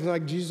wake up and be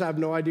like, Jesus, I have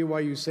no idea why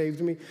you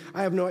saved me.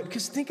 I have no idea.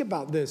 Because think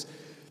about this.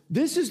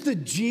 This is the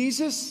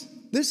Jesus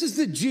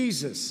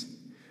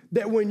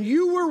that when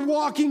you were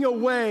walking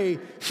away,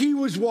 he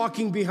was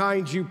walking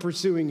behind you,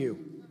 pursuing you.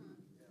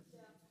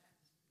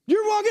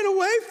 You're walking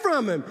away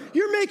from him.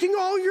 You're making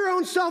all your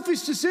own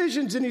selfish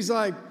decisions. And he's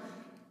like,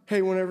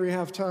 hey, whenever you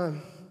have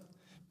time.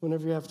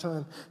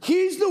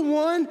 He's the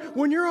one,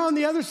 when you're on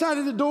the other side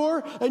of the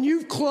door and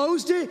you've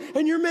closed it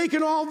and you're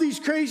making all these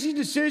crazy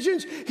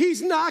decisions,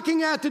 he's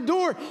knocking at the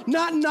door,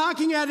 not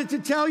knocking at it to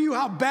tell you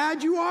how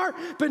bad you are,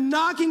 but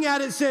knocking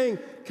at it saying,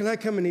 can I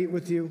come and eat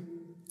with you?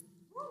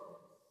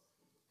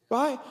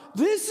 Right?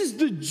 This is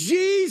the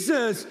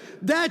Jesus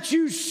that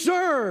you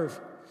serve,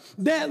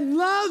 that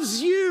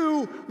loves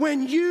you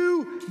when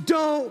you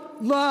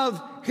don't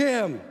love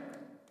him.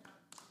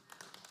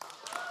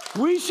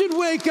 We should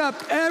wake up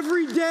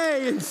every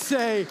day and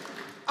say,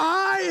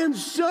 I am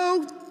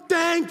so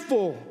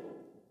thankful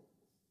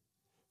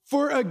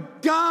for a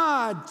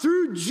God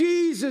through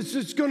Jesus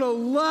that's going to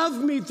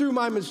love me through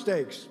my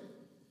mistakes.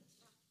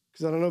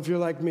 Because I don't know if you're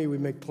like me, we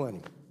make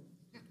plenty.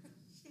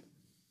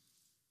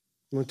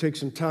 I want to take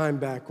some time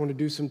back, want to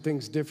do some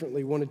things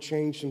differently, want to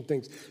change some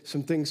things.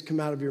 Some things come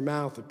out of your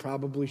mouth that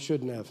probably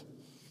shouldn't have.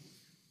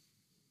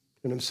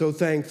 And I'm so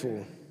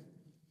thankful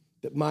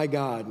that my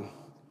God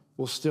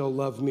will still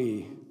love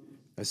me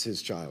as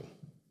his child.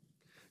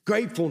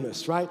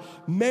 Gratefulness, right?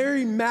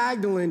 Mary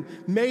Magdalene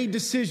made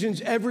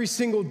decisions every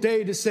single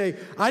day to say,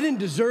 I didn't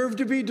deserve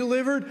to be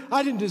delivered.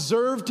 I didn't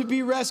deserve to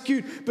be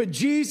rescued, but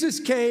Jesus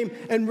came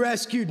and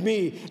rescued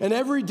me. And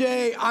every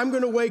day I'm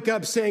going to wake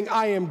up saying,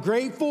 I am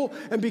grateful.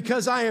 And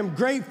because I am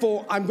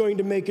grateful, I'm going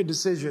to make a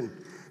decision.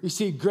 You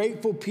see,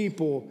 grateful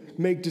people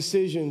make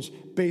decisions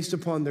based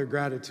upon their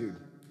gratitude.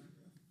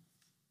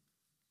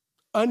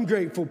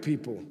 Ungrateful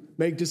people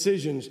make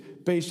decisions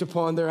based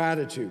upon their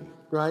attitude,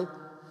 right?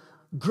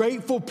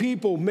 Grateful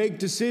people make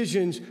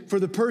decisions for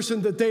the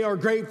person that they are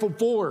grateful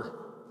for,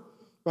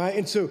 right?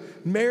 And so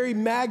Mary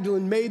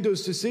Magdalene made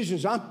those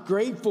decisions. I'm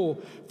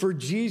grateful for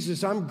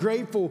Jesus. I'm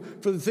grateful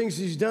for the things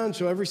he's done.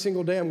 So every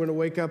single day I'm going to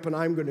wake up and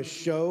I'm going to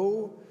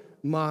show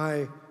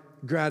my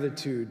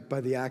gratitude by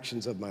the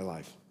actions of my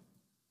life.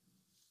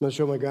 I'm going to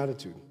show my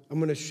gratitude. I'm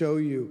going to show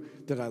you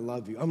that I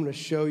love you. I'm going to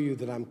show you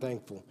that I'm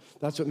thankful.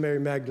 That's what Mary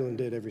Magdalene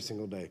did every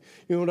single day.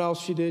 You know what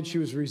else she did? She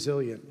was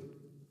resilient.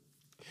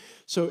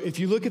 So if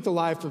you look at the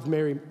life of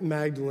Mary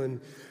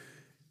Magdalene,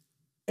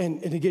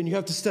 and again, you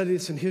have to study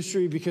this in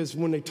history because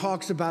when it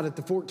talks about it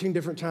the 14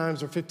 different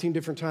times or 15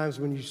 different times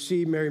when you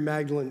see Mary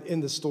Magdalene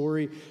in the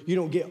story, you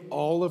don't get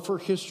all of her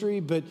history,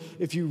 but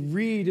if you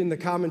read in the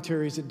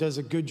commentaries, it does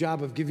a good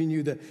job of giving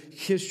you the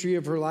history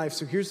of her life.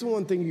 So here's the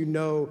one thing you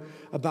know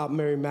about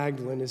Mary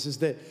Magdalene is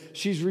that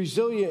she's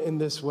resilient in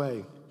this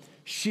way.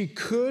 She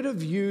could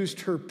have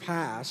used her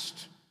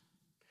past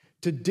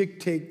to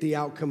dictate the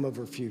outcome of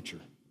her future.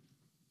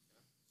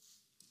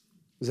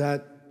 Does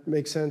that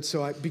make sense?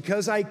 So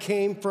because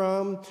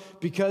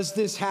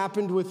this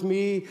happened with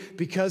me,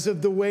 because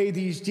of the way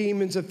these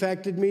demons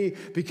affected me,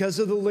 because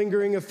of the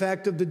lingering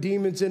effect of the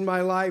demons in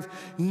my life,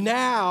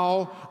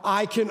 now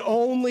I can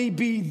only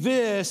be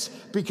this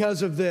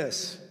because of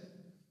this.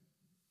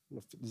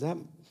 Does that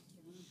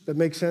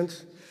make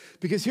sense?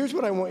 Because here's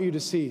what I want you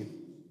to see.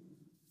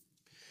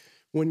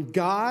 When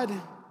God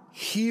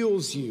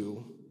heals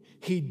you,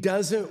 he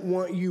doesn't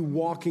want you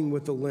walking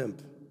with a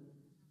limp.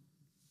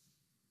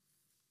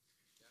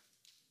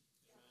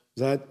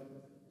 Is that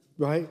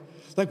right?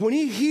 Like when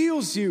he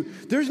heals you,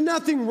 there's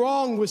nothing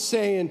wrong with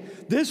saying,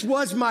 this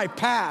was my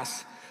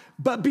past,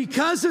 but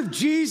because of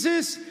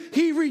Jesus,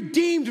 he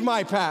redeemed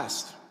my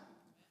past.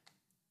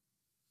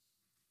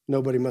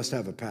 Nobody must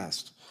have a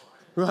past,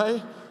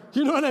 right?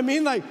 You know what I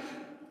mean? Like,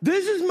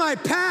 this is my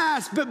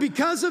past, but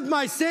because of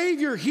my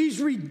Savior,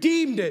 he's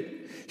redeemed it.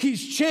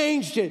 He's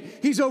changed it.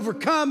 He's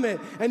overcome it.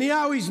 And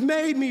now he's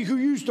made me, who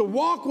used to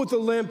walk with a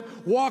limp,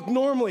 walk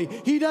normally.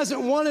 He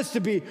doesn't want us to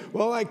be,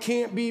 well, I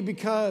can't be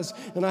because,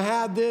 and I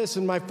had this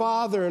and my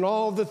father and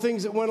all the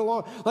things that went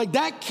along. Like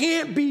that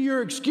can't be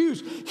your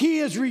excuse. He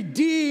has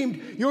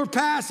redeemed your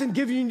past and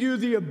given you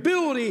the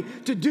ability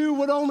to do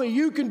what only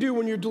you can do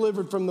when you're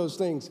delivered from those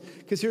things.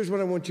 Because here's what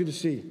I want you to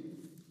see.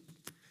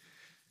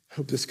 I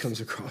hope this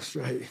comes across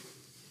right.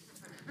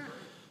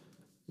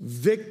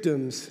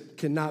 Victims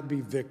cannot be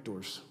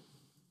victors.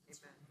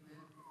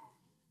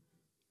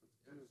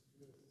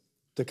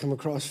 That come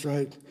across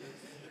right?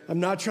 I'm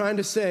not trying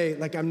to say,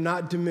 like, I'm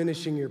not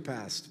diminishing your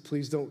past.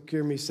 Please don't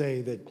hear me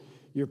say that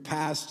your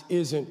past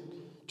isn't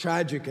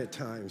tragic at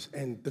times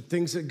and the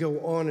things that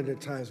go on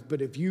at times.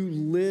 But if you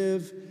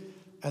live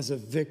as a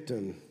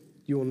victim,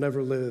 you will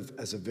never live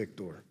as a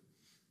victor.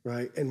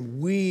 Right?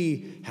 And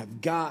we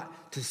have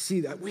got to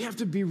see that. We have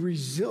to be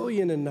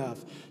resilient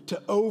enough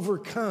to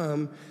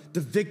overcome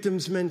the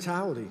victim's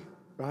mentality.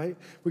 right?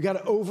 We got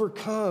to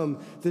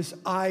overcome this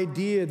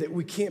idea that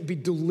we can't be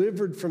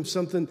delivered from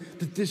something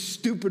that this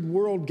stupid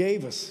world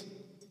gave us.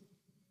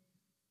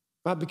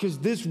 Right? Because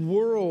this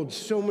world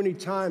so many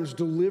times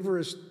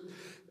delivers us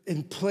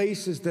in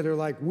places that are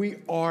like we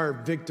are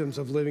victims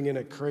of living in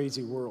a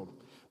crazy world,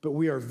 but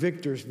we are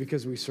victors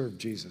because we serve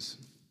Jesus.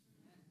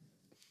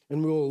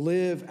 And we will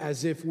live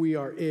as if we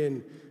are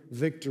in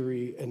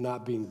victory and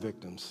not being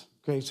victims.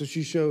 Okay, so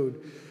she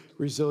showed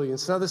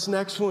resilience. Now this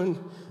next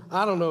one,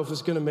 I don't know if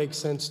it's gonna make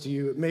sense to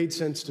you. It made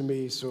sense to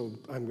me, so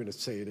I'm gonna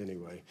say it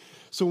anyway.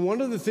 So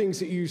one of the things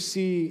that you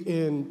see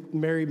in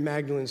Mary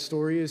Magdalene's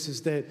story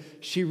is that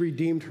she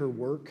redeemed her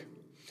work.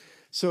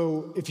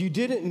 So if you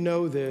didn't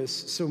know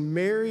this, so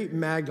Mary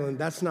Magdalene,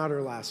 that's not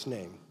her last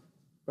name,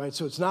 right?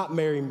 So it's not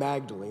Mary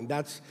Magdalene,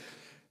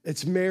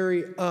 it's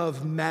Mary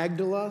of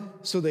Magdala.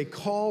 So they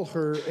call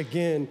her,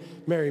 again,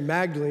 Mary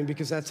Magdalene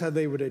because that's how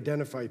they would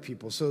identify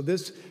people. So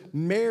this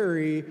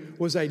Mary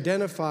was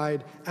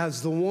identified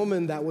as the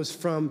woman that was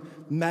from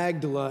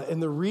Magdala.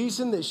 And the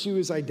reason that she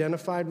was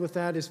identified with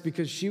that is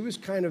because she was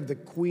kind of the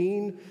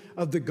queen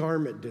of the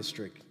garment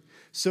district.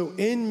 So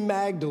in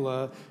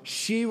Magdala,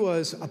 she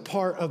was a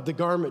part of the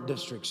garment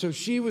district. So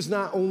she was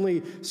not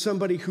only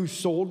somebody who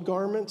sold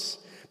garments,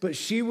 but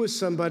she was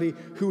somebody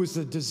who was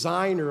the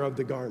designer of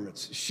the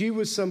garments. She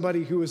was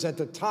somebody who was at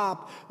the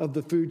top of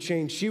the food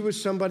chain. She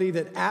was somebody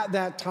that at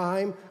that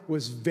time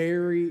was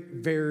very,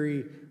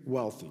 very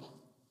wealthy.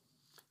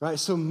 Right?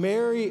 So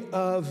Mary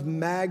of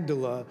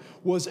Magdala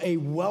was a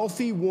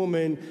wealthy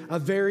woman, a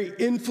very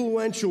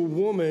influential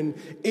woman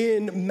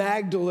in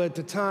Magdala at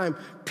the time.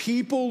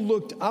 People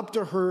looked up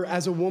to her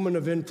as a woman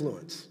of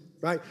influence.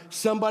 Right?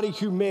 Somebody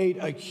who made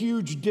a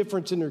huge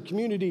difference in her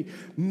community,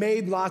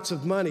 made lots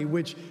of money,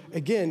 which,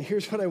 again,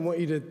 here's what I want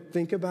you to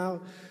think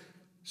about.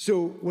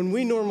 So when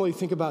we normally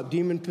think about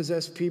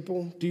demon-possessed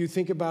people, do you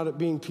think about it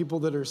being people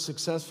that are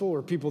successful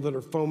or people that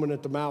are foaming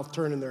at the mouth,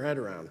 turning their head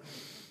around?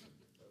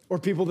 Or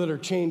people that are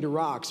chained to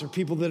rocks or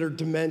people that are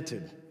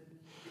demented?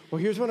 Well,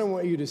 here's what I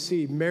want you to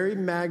see. Mary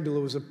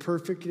Magdalene was a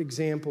perfect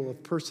example of a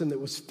person that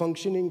was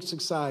functioning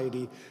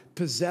society,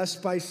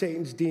 possessed by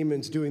Satan's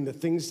demons, doing the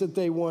things that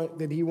he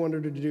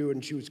wanted her to do,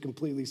 and she was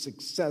completely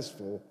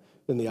successful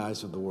in the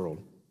eyes of the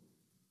world.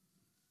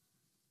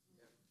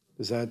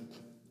 You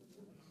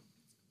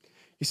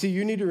see,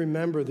 you need to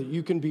remember that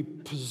you can be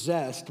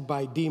possessed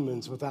by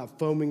demons without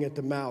foaming at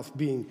the mouth,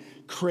 being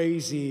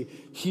crazy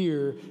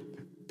here.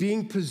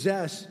 Being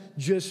possessed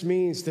just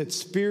means that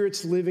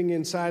spirits living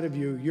inside of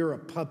you, you're a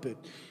puppet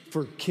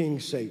for King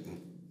Satan.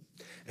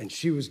 And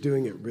she was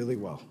doing it really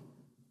well.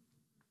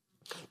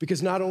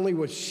 Because not only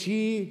was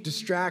she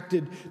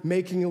distracted,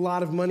 making a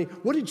lot of money,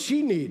 what did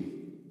she need?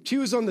 She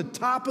was on the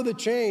top of the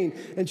chain,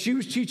 and she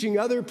was teaching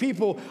other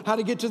people how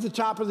to get to the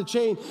top of the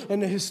chain.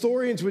 And the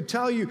historians would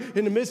tell you,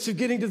 in the midst of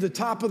getting to the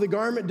top of the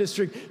garment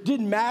district,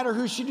 didn't matter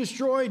who she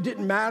destroyed,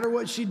 didn't matter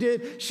what she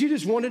did. She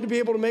just wanted to be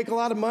able to make a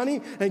lot of money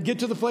and get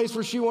to the place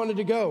where she wanted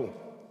to go.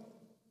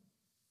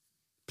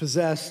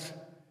 Possessed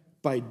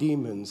by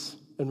demons.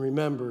 And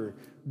remember,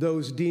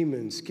 those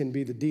demons can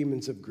be the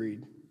demons of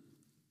greed,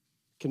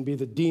 can be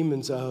the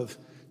demons of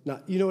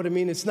you know what I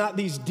mean? It's not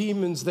these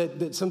demons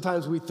that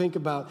sometimes we think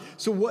about.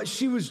 So what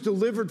she was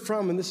delivered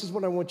from, and this is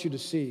what I want you to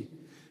see,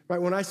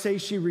 right? When I say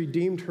she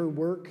redeemed her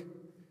work,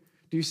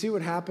 do you see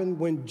what happened?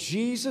 When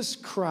Jesus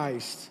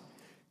Christ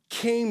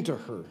came to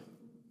her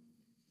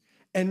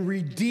and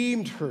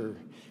redeemed her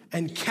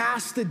and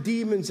cast the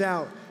demons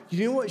out,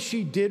 you know what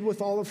she did with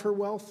all of her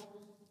wealth?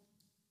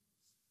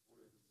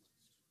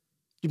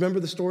 You remember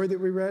the story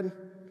that we read?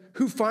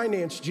 Who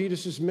financed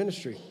Jesus'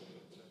 ministry?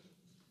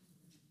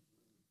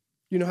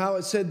 You know how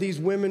it said these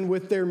women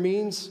with their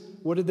means,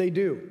 what did they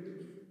do?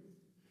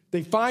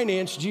 They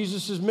financed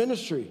Jesus'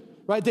 ministry,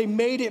 right? They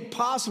made it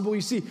possible.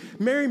 You see,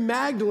 Mary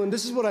Magdalene,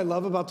 this is what I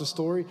love about the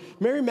story.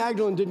 Mary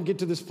Magdalene didn't get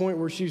to this point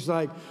where she's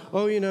like,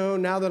 oh, you know,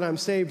 now that I'm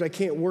saved, I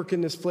can't work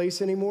in this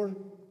place anymore.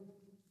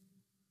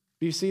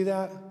 Do you see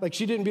that? Like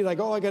she didn't be like,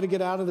 oh, I got to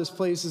get out of this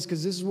place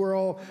because this is where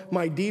all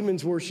my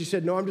demons were. She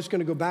said, no, I'm just going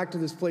to go back to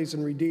this place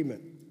and redeem it.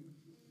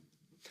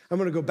 I'm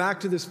going to go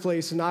back to this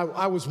place, and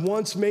I was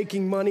once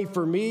making money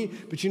for me,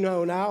 but you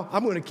know now,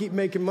 I'm going to keep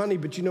making money,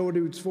 but you know what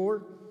it's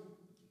for?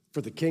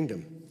 For the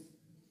kingdom.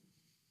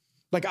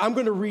 Like I'm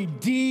going to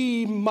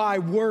redeem my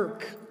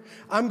work.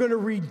 I'm going to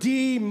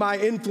redeem my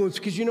influence,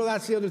 because you know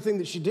that's the other thing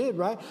that she did,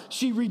 right?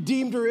 She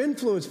redeemed her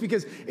influence,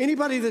 because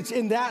anybody that's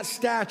in that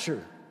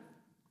stature,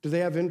 do they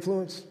have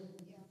influence?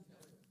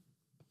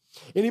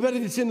 Anybody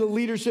that's in the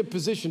leadership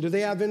position, do they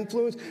have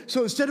influence?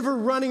 So instead of her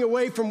running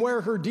away from where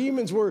her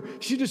demons were,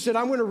 she just said,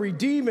 I'm going to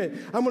redeem it.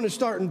 I'm going to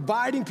start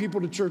inviting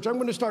people to church. I'm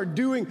going to start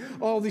doing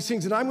all these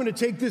things. And I'm going to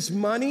take this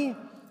money,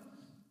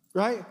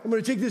 right? I'm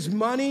going to take this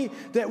money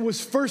that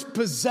was first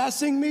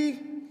possessing me,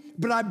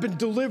 but I've been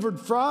delivered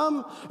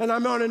from, and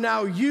I'm going to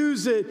now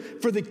use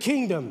it for the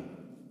kingdom.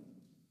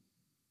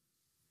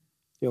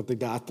 You don't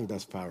think that? I think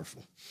that's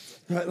powerful.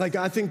 Right? Like,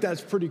 I think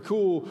that's pretty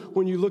cool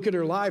when you look at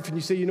her life and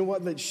you say, you know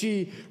what, that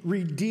she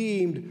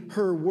redeemed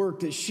her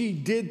work, that she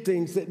did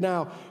things that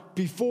now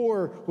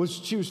before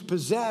she was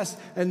possessed,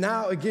 and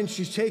now again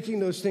she's taking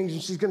those things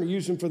and she's going to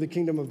use them for the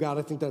kingdom of God.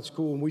 I think that's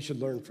cool, and we should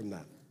learn from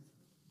that.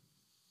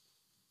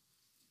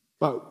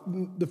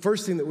 But the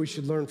first thing that we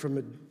should learn from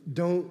it,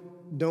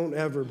 don't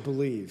ever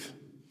believe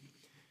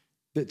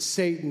that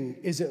Satan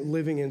isn't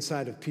living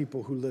inside of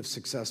people who live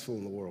successful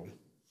in the world.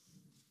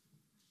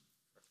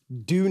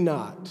 Do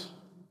not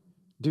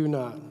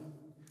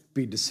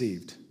be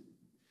deceived.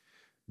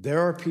 There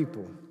are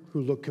people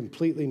who look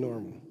completely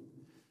normal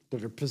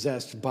that are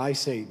possessed by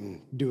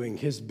Satan doing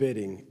his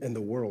bidding and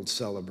the world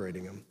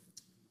celebrating him.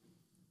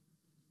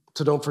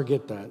 So don't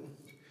forget that.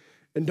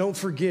 And don't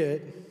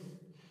forget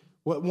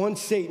what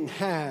once Satan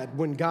had,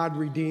 when God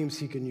redeems,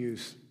 he can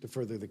use to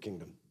further the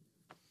kingdom.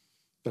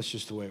 That's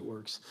just the way it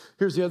works.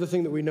 Here's the other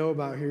thing that we know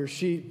about here.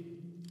 She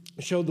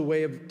showed the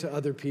way to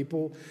other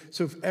people.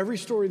 So if every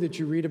story that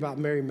you read about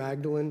Mary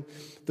Magdalene,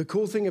 the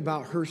cool thing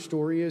about her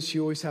story is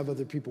she always have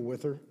other people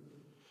with her.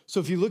 So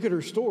if you look at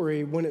her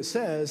story, when it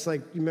says, like,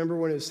 you remember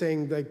when it was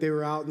saying like they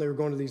were out and they were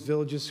going to these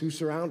villages, who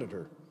surrounded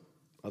her?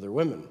 Other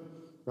women,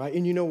 right?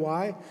 And you know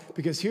why?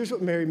 Because here's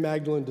what Mary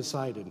Magdalene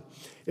decided.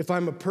 If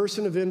I'm a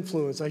person of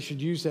influence, I should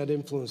use that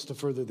influence to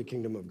further the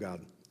kingdom of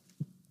God.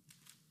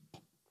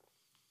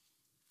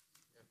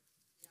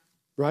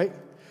 Right?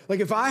 Like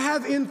if I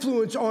have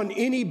influence on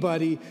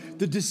anybody,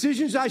 the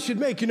decisions I should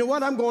make, you know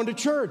what? I'm going to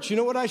church. You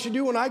know what I should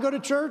do when I go to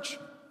church?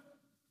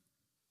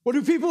 What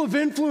do people of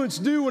influence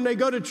do when they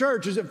go to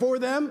church? Is it for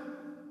them?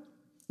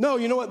 No,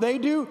 you know what they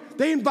do?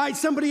 They invite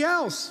somebody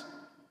else.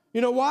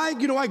 You know why?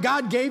 You know why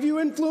God gave you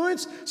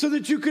influence? So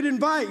that you could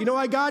invite. You know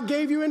why God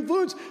gave you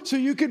influence? So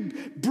you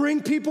could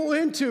bring people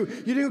into.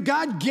 You know,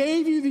 God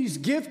gave you these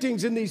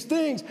giftings and these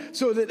things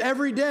so that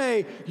every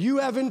day you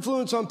have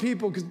influence on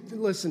people. Because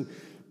listen,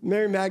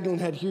 Mary Magdalene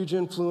had huge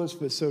influence,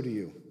 but so do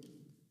you.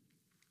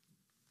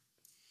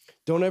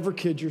 Don't ever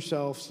kid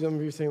yourself. Some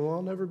of you think, well,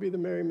 I'll never be the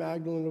Mary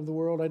Magdalene of the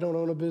world. I don't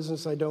own a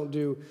business. I don't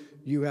do.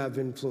 You have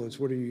influence.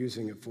 What are you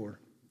using it for?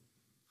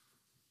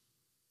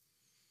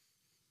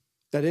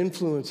 That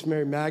influence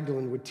Mary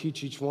Magdalene would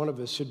teach each one of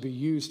us should be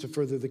used to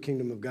further the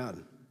kingdom of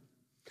God.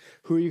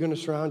 Who are you going to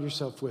surround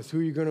yourself with?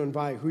 Who are you going to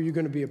invite? Who are you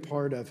going to be a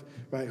part of?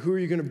 Right? Who are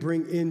you going to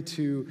bring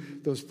into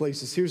those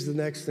places? Here's the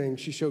next thing.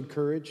 She showed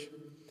courage.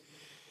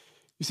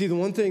 You see, the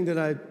one thing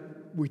that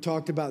we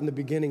talked about in the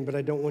beginning, but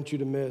I don't want you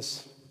to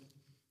miss.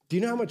 Do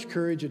you know how much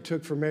courage it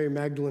took for Mary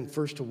Magdalene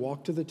first to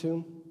walk to the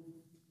tomb?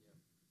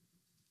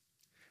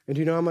 And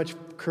do you know how much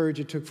courage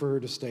it took for her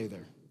to stay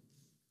there?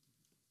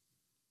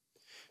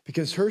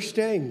 Because her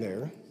staying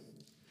there,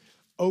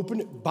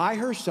 opened by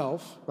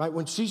herself, right?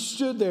 When she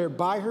stood there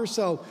by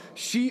herself,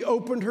 she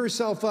opened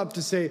herself up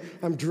to say,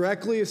 I'm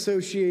directly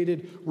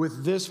associated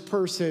with this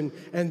person,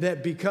 and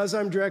that because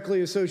I'm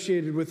directly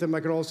associated with him, I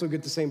can also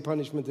get the same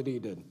punishment that he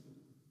did.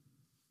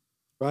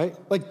 Right?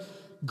 Like,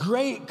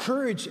 great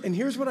courage. And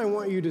here's what I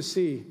want you to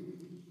see.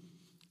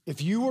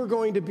 If you are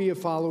going to be a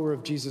follower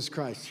of Jesus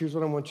Christ, here's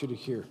what I want you to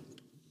hear.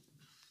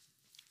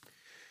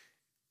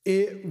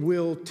 It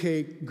will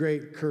take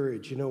great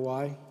courage. You know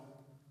why?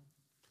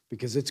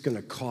 Because it's going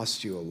to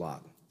cost you a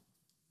lot.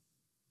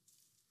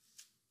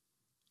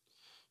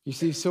 You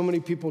see, so many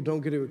people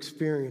don't get to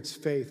experience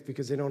faith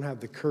because they don't have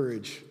the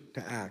courage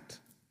to act.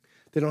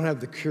 They don't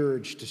have the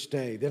courage to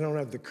stay. They don't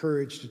have the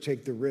courage to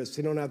take the risks.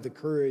 They don't have the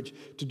courage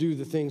to do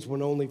the things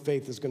when only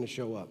faith is going to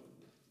show up.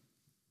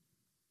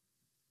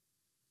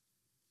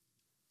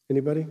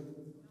 Anybody?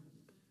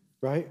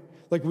 Right?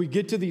 Like we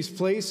get to these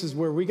places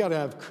where we got to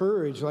have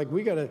courage. Like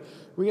we got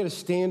to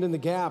stand in the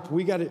gap.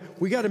 We got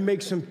to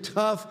make some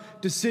tough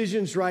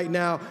decisions right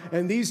now.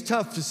 And these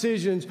tough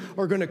decisions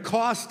are going to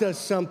cost us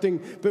something,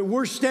 but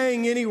we're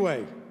staying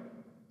anyway.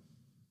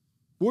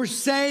 We're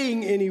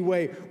saying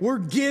anyway. We're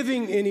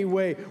giving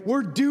anyway.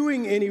 We're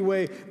doing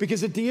anyway.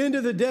 Because at the end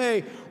of the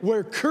day,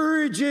 where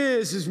courage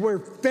is where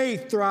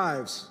faith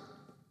thrives.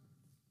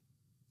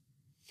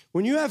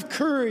 When you have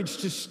courage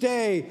to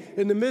stay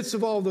in the midst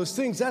of all those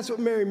things, that's what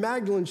Mary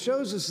Magdalene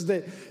shows us, is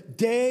that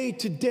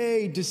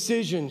day-to-day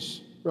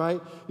decisions, right?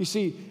 You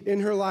see,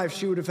 in her life,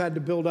 she would have had to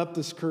build up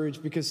this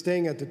courage because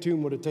staying at the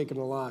tomb would have taken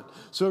a lot.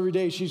 So every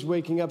day she's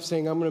waking up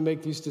saying, I'm going to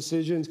make these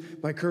decisions.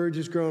 My courage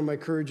is growing. My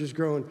courage is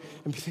growing.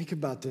 And think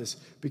about this.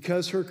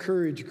 Because her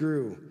courage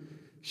grew,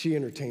 she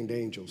entertained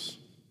angels.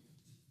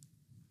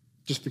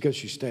 Just because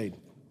she stayed.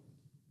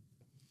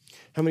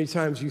 How many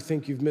times you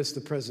think you've missed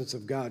the presence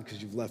of God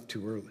because you've left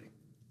too early?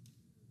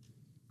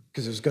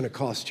 Because it was going to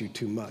cost you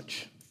too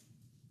much.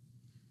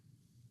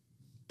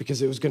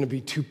 Because it was going to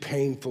be too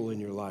painful in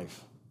your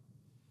life.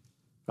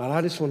 And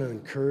I just want to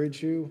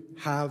encourage you,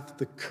 have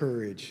the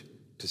courage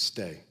to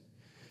stay.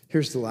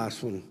 Here's the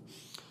last one.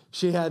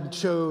 She had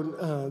showed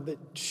that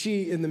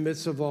she, in the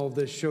midst of all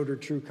this, showed her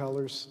true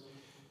colors.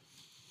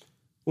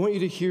 I want you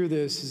to hear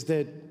this, is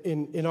that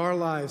in our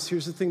lives,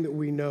 here's the thing that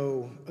we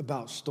know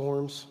about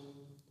storms.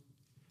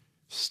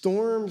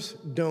 Storms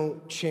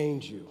don't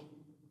change you,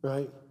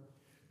 right?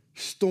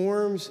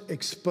 Storms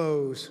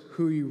expose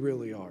who you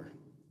really are.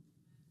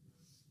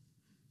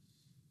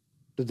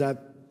 Is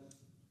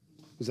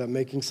that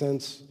making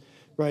sense?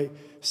 right?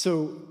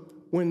 So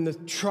when the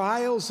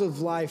trials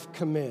of life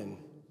come in,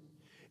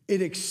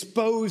 it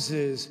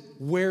exposes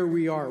where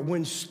we are.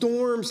 When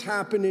storms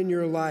happen in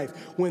your life,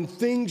 when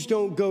things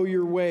don't go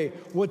your way,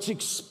 what's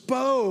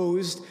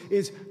exposed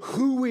is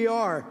who we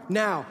are.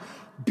 Now,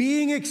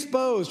 being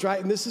exposed, right?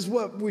 And this is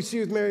what we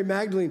see with Mary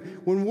Magdalene.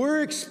 When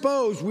we're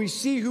exposed, we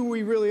see who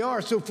we really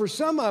are. So for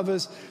some of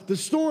us, the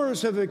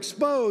storms have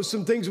exposed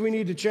some things we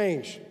need to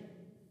change.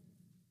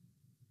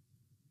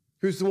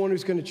 Who's the one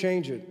who's going to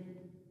change it?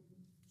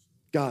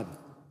 God.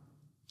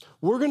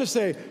 We're going to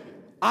say,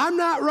 I'm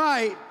not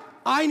right.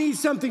 I need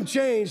something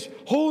changed.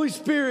 Holy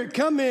Spirit,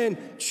 come in,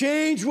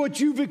 change what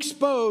you've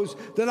exposed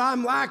that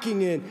I'm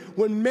lacking in.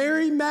 When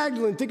Mary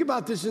Magdalene, think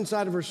about this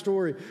inside of her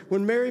story.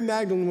 When Mary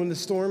Magdalene, when the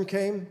storm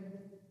came,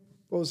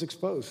 what was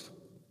exposed?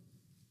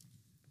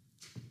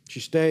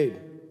 She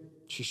stayed.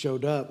 She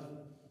showed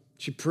up.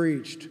 She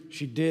preached.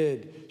 She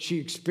did. She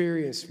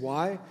experienced.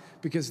 Why?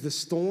 Because the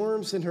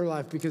storms in her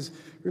life, because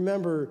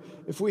remember,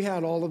 if we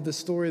had all of the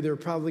story, there were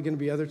probably going to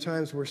be other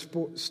times where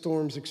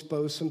storms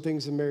exposed some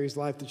things in Mary's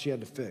life that she had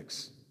to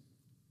fix.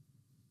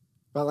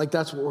 Right? Like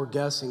that's what we're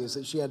guessing, is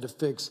that she had to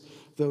fix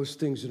those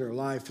things in her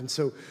life. And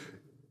so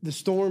the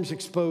storms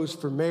exposed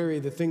for Mary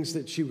the things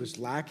that she was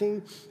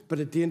lacking, but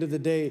at the end of the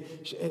day,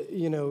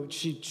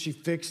 she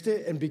fixed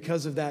it, and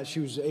because of that, she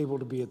was able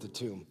to be at the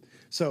tomb.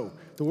 So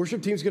the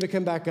worship team's going to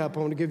come back up. I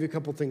want to give you a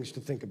couple things to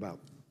think about,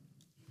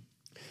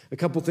 a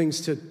couple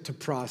things to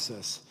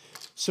process.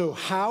 So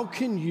how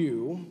can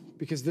you,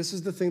 because this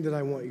is the thing that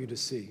I want you to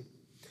see,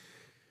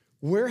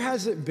 where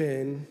has it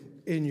been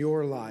in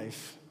your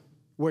life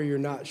where you're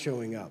not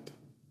showing up?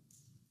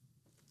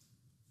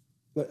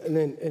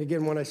 And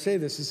again, when I say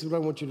this is what I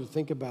want you to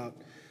think about.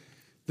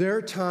 There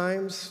are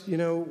times,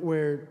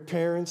 where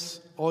parents,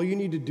 all you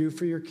need to do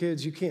for your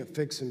kids, you can't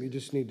fix them. You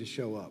just need to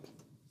show up.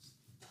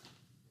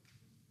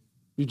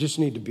 You just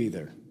need to be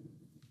there,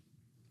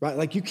 right?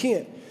 Like you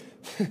can't,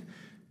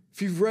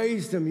 if you've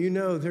raised them,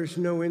 there's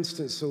no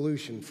instant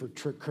solution for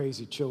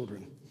crazy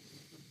children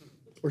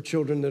or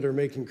children that are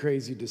making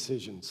crazy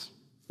decisions,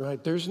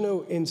 right? There's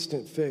no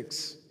instant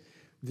fix.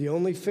 The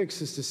only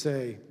fix is to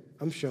say,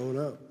 I'm showing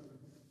up.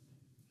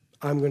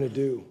 I'm going to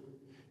do.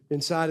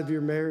 Inside of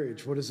your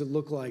marriage, what does it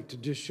look like to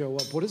just show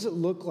up? What does it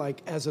look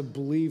like as a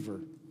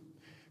believer,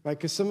 right?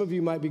 Because some of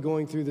you might be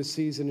going through this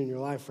season in your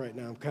life right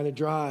now. I'm kind of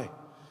dry.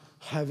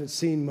 Haven't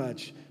seen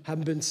much,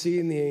 haven't been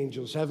seeing the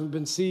angels, haven't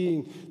been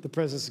seeing the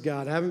presence of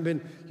God, haven't been,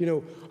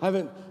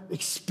 haven't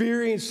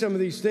experienced some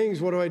of these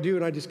things. What do I do?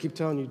 And I just keep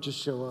telling you, just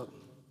show up.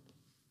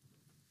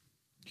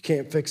 You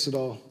can't fix it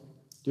all.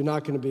 You're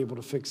not going to be able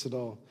to fix it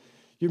all.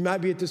 You might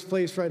be at this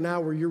place right now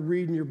where you're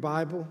reading your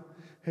Bible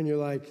and you're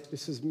like,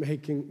 this is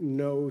making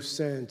no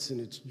sense and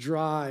it's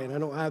dry and I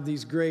don't have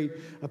these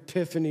great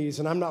epiphanies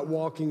and I'm not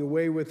walking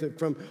away with it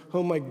from,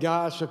 oh my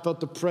gosh, I felt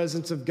the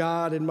presence of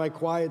God in my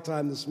quiet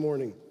time this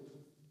morning.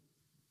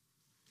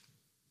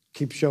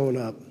 Keep showing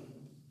up.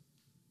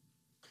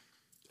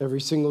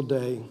 Every single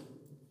day,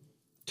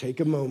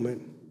 take a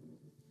moment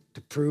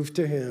to prove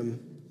to him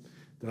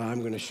that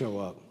I'm going to show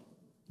up.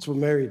 That's what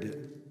Mary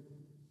did.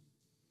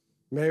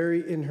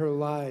 Mary in her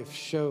life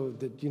showed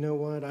that, you know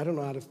what, I don't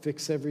know how to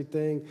fix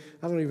everything.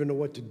 I don't even know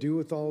what to do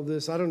with all of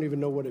this. I don't even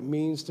know what it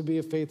means to be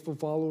a faithful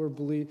follower,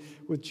 believe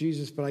with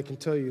Jesus, but I can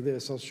tell you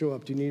this, I'll show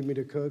up. Do you need me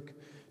to cook?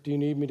 Do you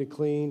need me to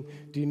clean?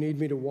 Do you need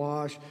me to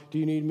wash? Do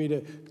you need me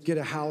to get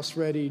a house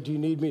ready? Do you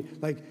need me?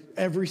 Like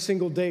every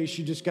single day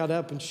she just got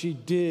up and she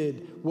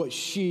did what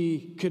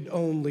she could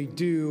only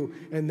do.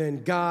 And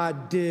then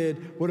God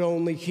did what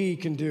only he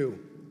can do.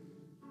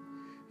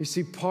 You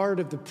see, part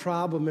of the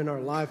problem in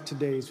our life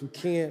today is we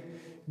can't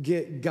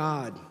get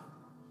God.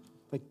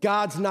 Like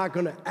God's not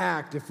going to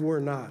act if we're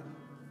not.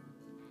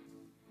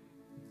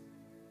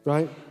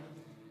 Right?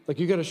 Like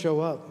you got to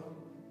show up.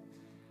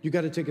 You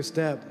got to take a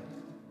step.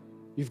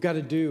 You've got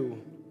to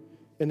do.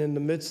 And in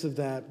the midst of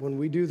that, when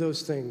we do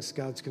those things,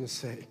 God's going to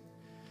say,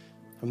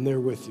 I'm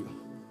there with you.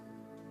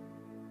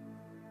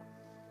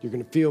 You're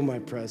going to feel my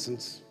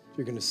presence.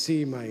 You're going to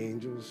see my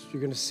angels.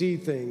 You're going to see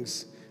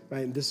things,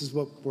 right? And this is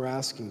what we're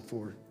asking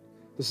for.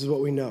 This is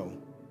what we know.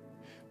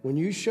 When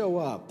you show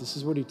up, this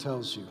is what he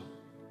tells you.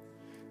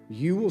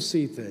 You will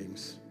see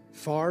things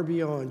far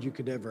beyond you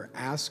could ever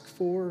ask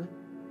for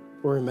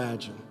or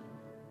imagine.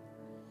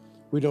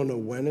 We don't know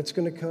when it's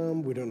going to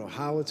come. We don't know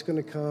how it's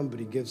going to come, but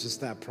he gives us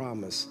that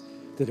promise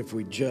that if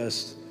we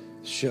just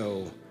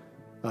show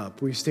up.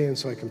 Will you stand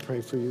so I can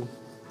pray for you?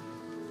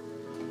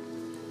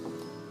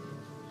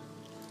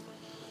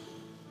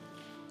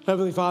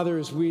 Heavenly Father,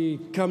 as we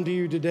come to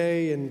you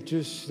today and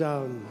just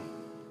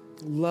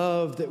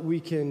love that we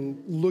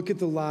can look at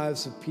the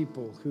lives of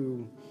people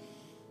who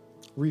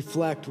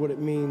reflect what it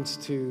means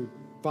to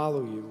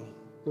follow you.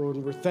 Lord,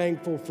 we're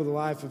thankful for the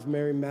life of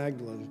Mary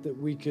Magdalene, that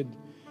we could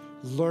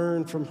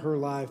learn from her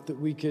life, that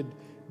we could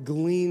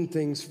glean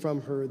things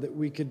from her, that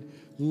we could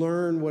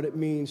learn what it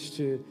means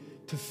to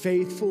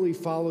faithfully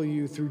follow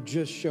you through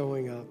just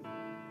showing up.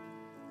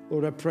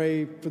 Lord, I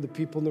pray for the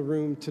people in the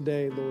room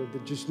today, Lord,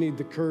 that just need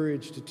the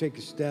courage to take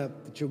a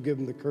step, that you'll give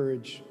them the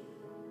courage.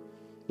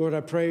 Lord,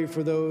 I pray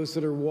for those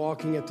that are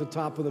walking at the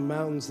top of the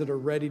mountains that are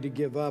ready to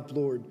give up.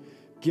 Lord,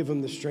 give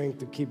them the strength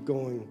to keep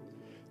going.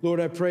 Lord,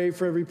 I pray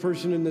for every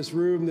person in this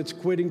room that's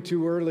quitting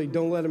too early.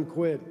 Don't let them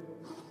quit.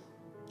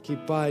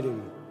 Keep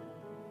fighting.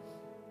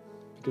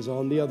 Because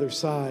on the other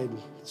side,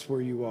 it's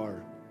where you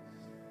are.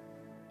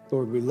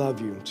 Lord, we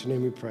love you. In your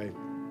name we pray.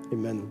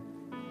 Amen.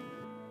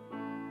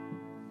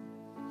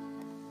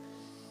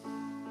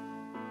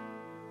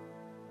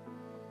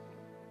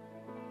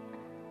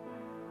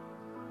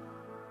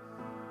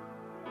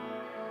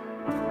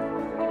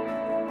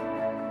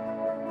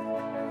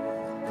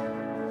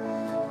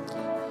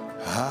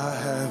 I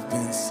have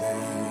been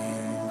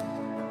saved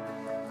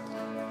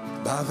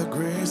by the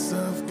grace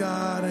of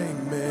God,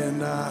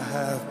 amen. I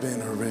have been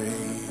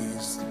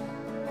raised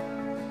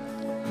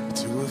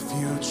to a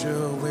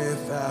future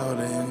without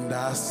end.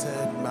 I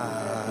set my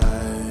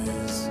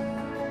eyes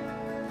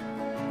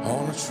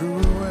on a true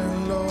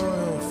and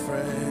loyal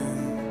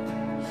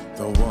friend,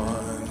 the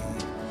one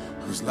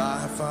whose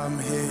life I'm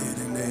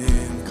hidden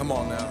in. Come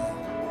on now.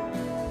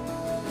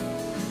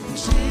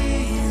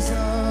 Jesus,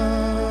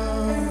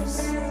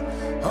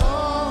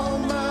 all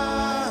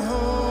my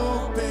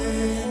hope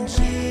in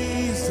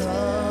Jesus,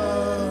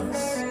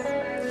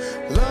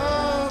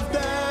 love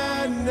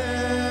that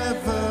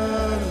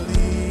never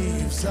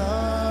leaves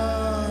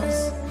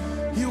us.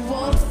 You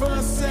won't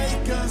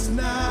forsake us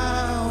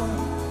now,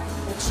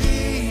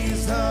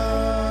 Jesus,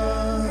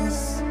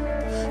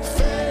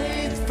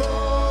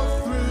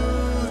 faithful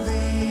through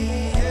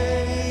the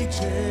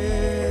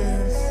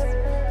ages.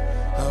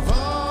 Of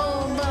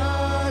all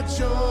my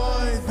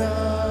joy,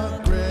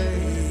 the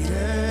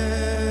greatest,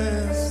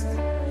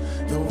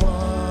 the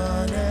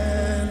one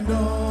and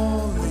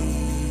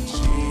only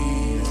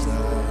Jesus.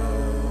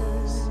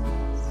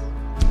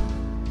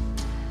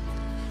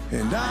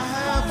 And I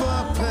have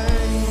a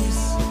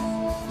place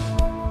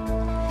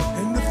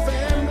in the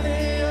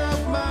family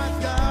of my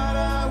God.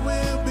 I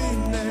will be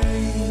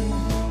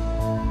named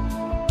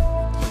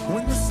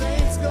when the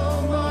saints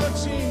go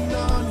marching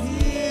on.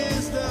 He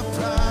is the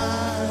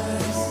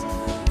prize,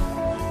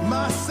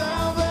 my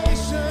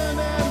salvation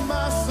and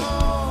my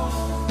song,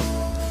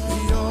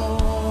 the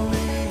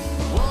only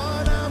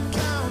one I'm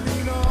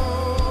counting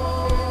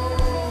on.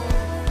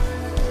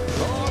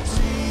 Oh,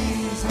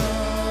 Jesus,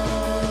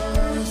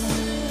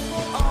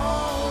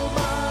 all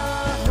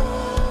my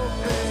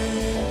hope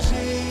in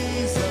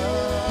Jesus,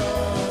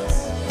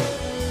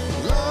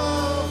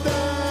 love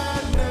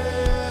that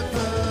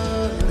never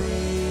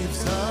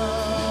leaves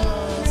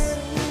us.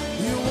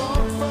 You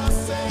won't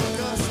forsake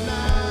us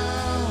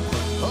now.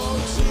 Oh,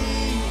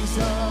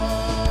 Jesus,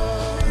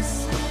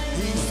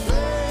 He's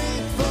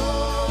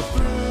faithful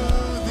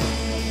through the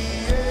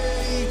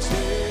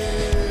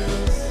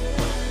ages.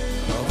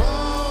 Of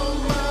all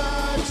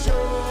my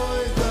joy,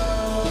 the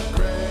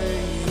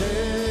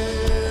greatest,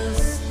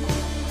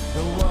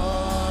 the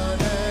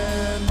one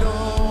and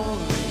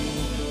only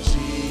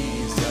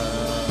Jesus.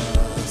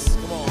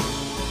 Come on.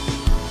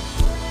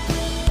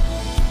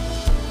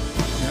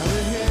 Now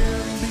to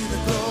Him be the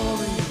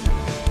glory,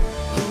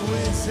 who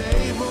is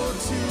able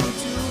to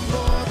do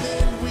more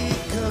than we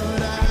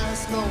could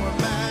ask or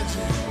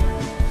imagine.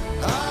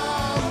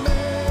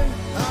 Amen,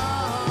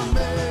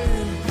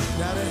 amen.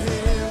 Now to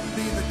Him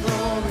be the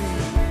glory.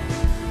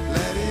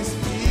 Let His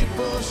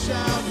people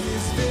shout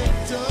His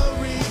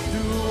victory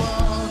through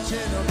all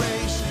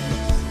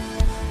generations.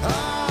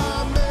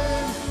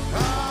 Amen,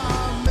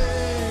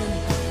 amen.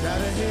 Now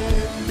to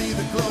Him be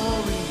the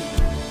glory,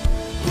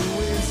 who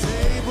is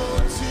able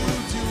to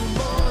do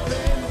more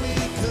than we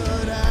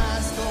could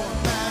ask or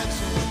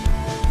imagine.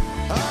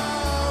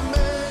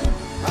 Amen,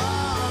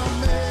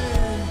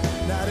 amen.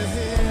 Now to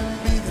Him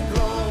be the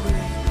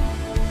glory.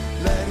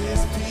 Let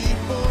His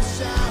people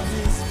shout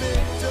His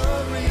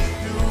victory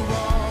through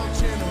all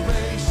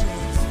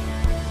generations.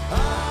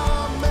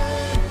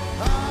 Amen,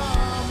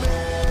 amen,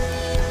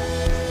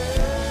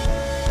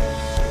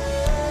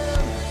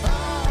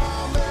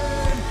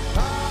 amen,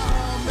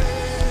 amen.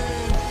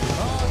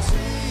 Oh,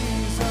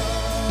 Jesus,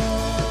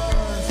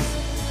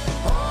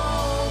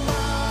 all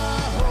my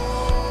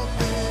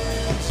hope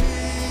in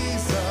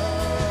Jesus,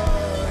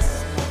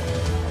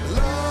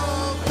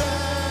 love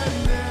that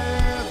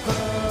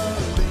never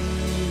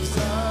leaves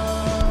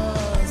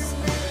us.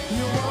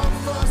 You won't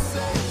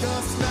forsake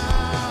us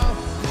now,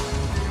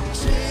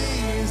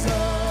 Jesus.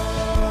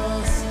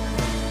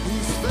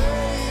 He's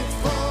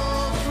faithful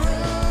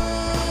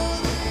through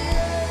the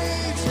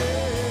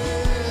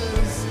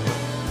ages.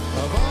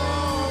 Of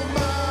all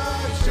my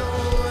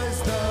joys,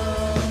 the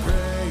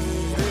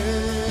greatest,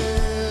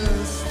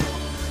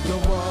 the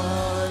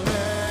one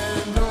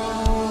and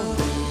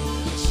only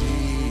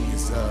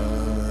Jesus.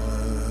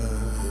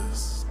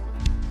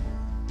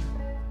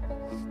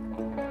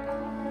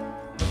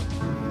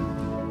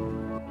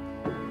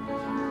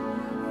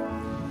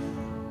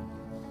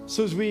 So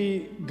as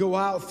we go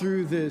out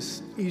through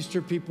this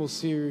Easter People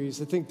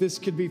series, I think this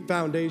could be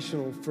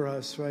foundational for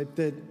us, right?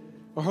 That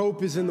our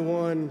hope is in the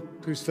one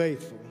who's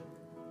faithful,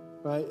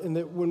 right? And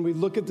that when we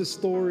look at the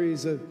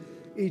stories of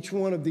each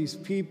one of these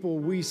people,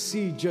 we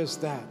see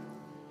just that.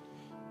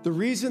 The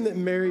reason that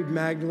Mary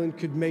Magdalene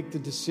could make the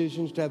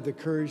decisions to have the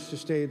courage to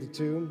stay at the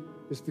tomb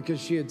is because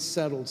she had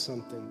settled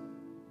something.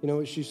 You know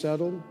what she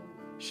settled?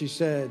 She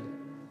said,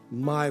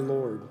 "My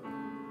Lord."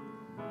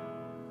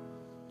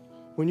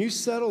 When you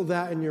settle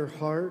that in your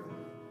heart,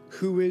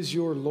 who is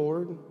your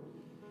Lord?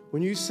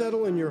 When you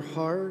settle in your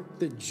heart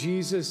that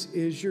Jesus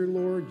is your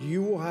Lord,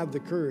 you will have the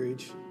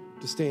courage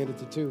to stand at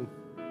the tomb.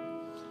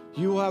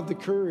 You will have the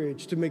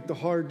courage to make the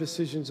hard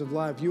decisions of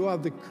life. You will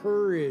have the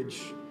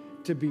courage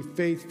to be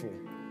faithful.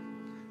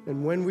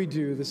 And when we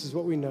do, this is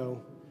what we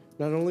know.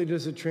 Not only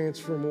does it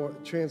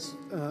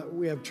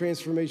we have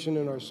transformation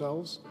in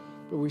ourselves,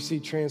 but we see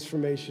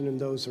transformation in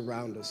those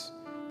around us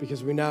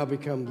because we now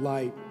become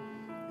light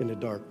in a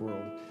dark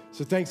world.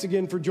 So thanks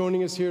again for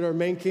joining us here at our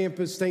main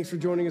campus. Thanks for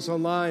joining us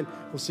online.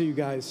 We'll see you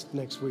guys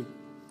next week.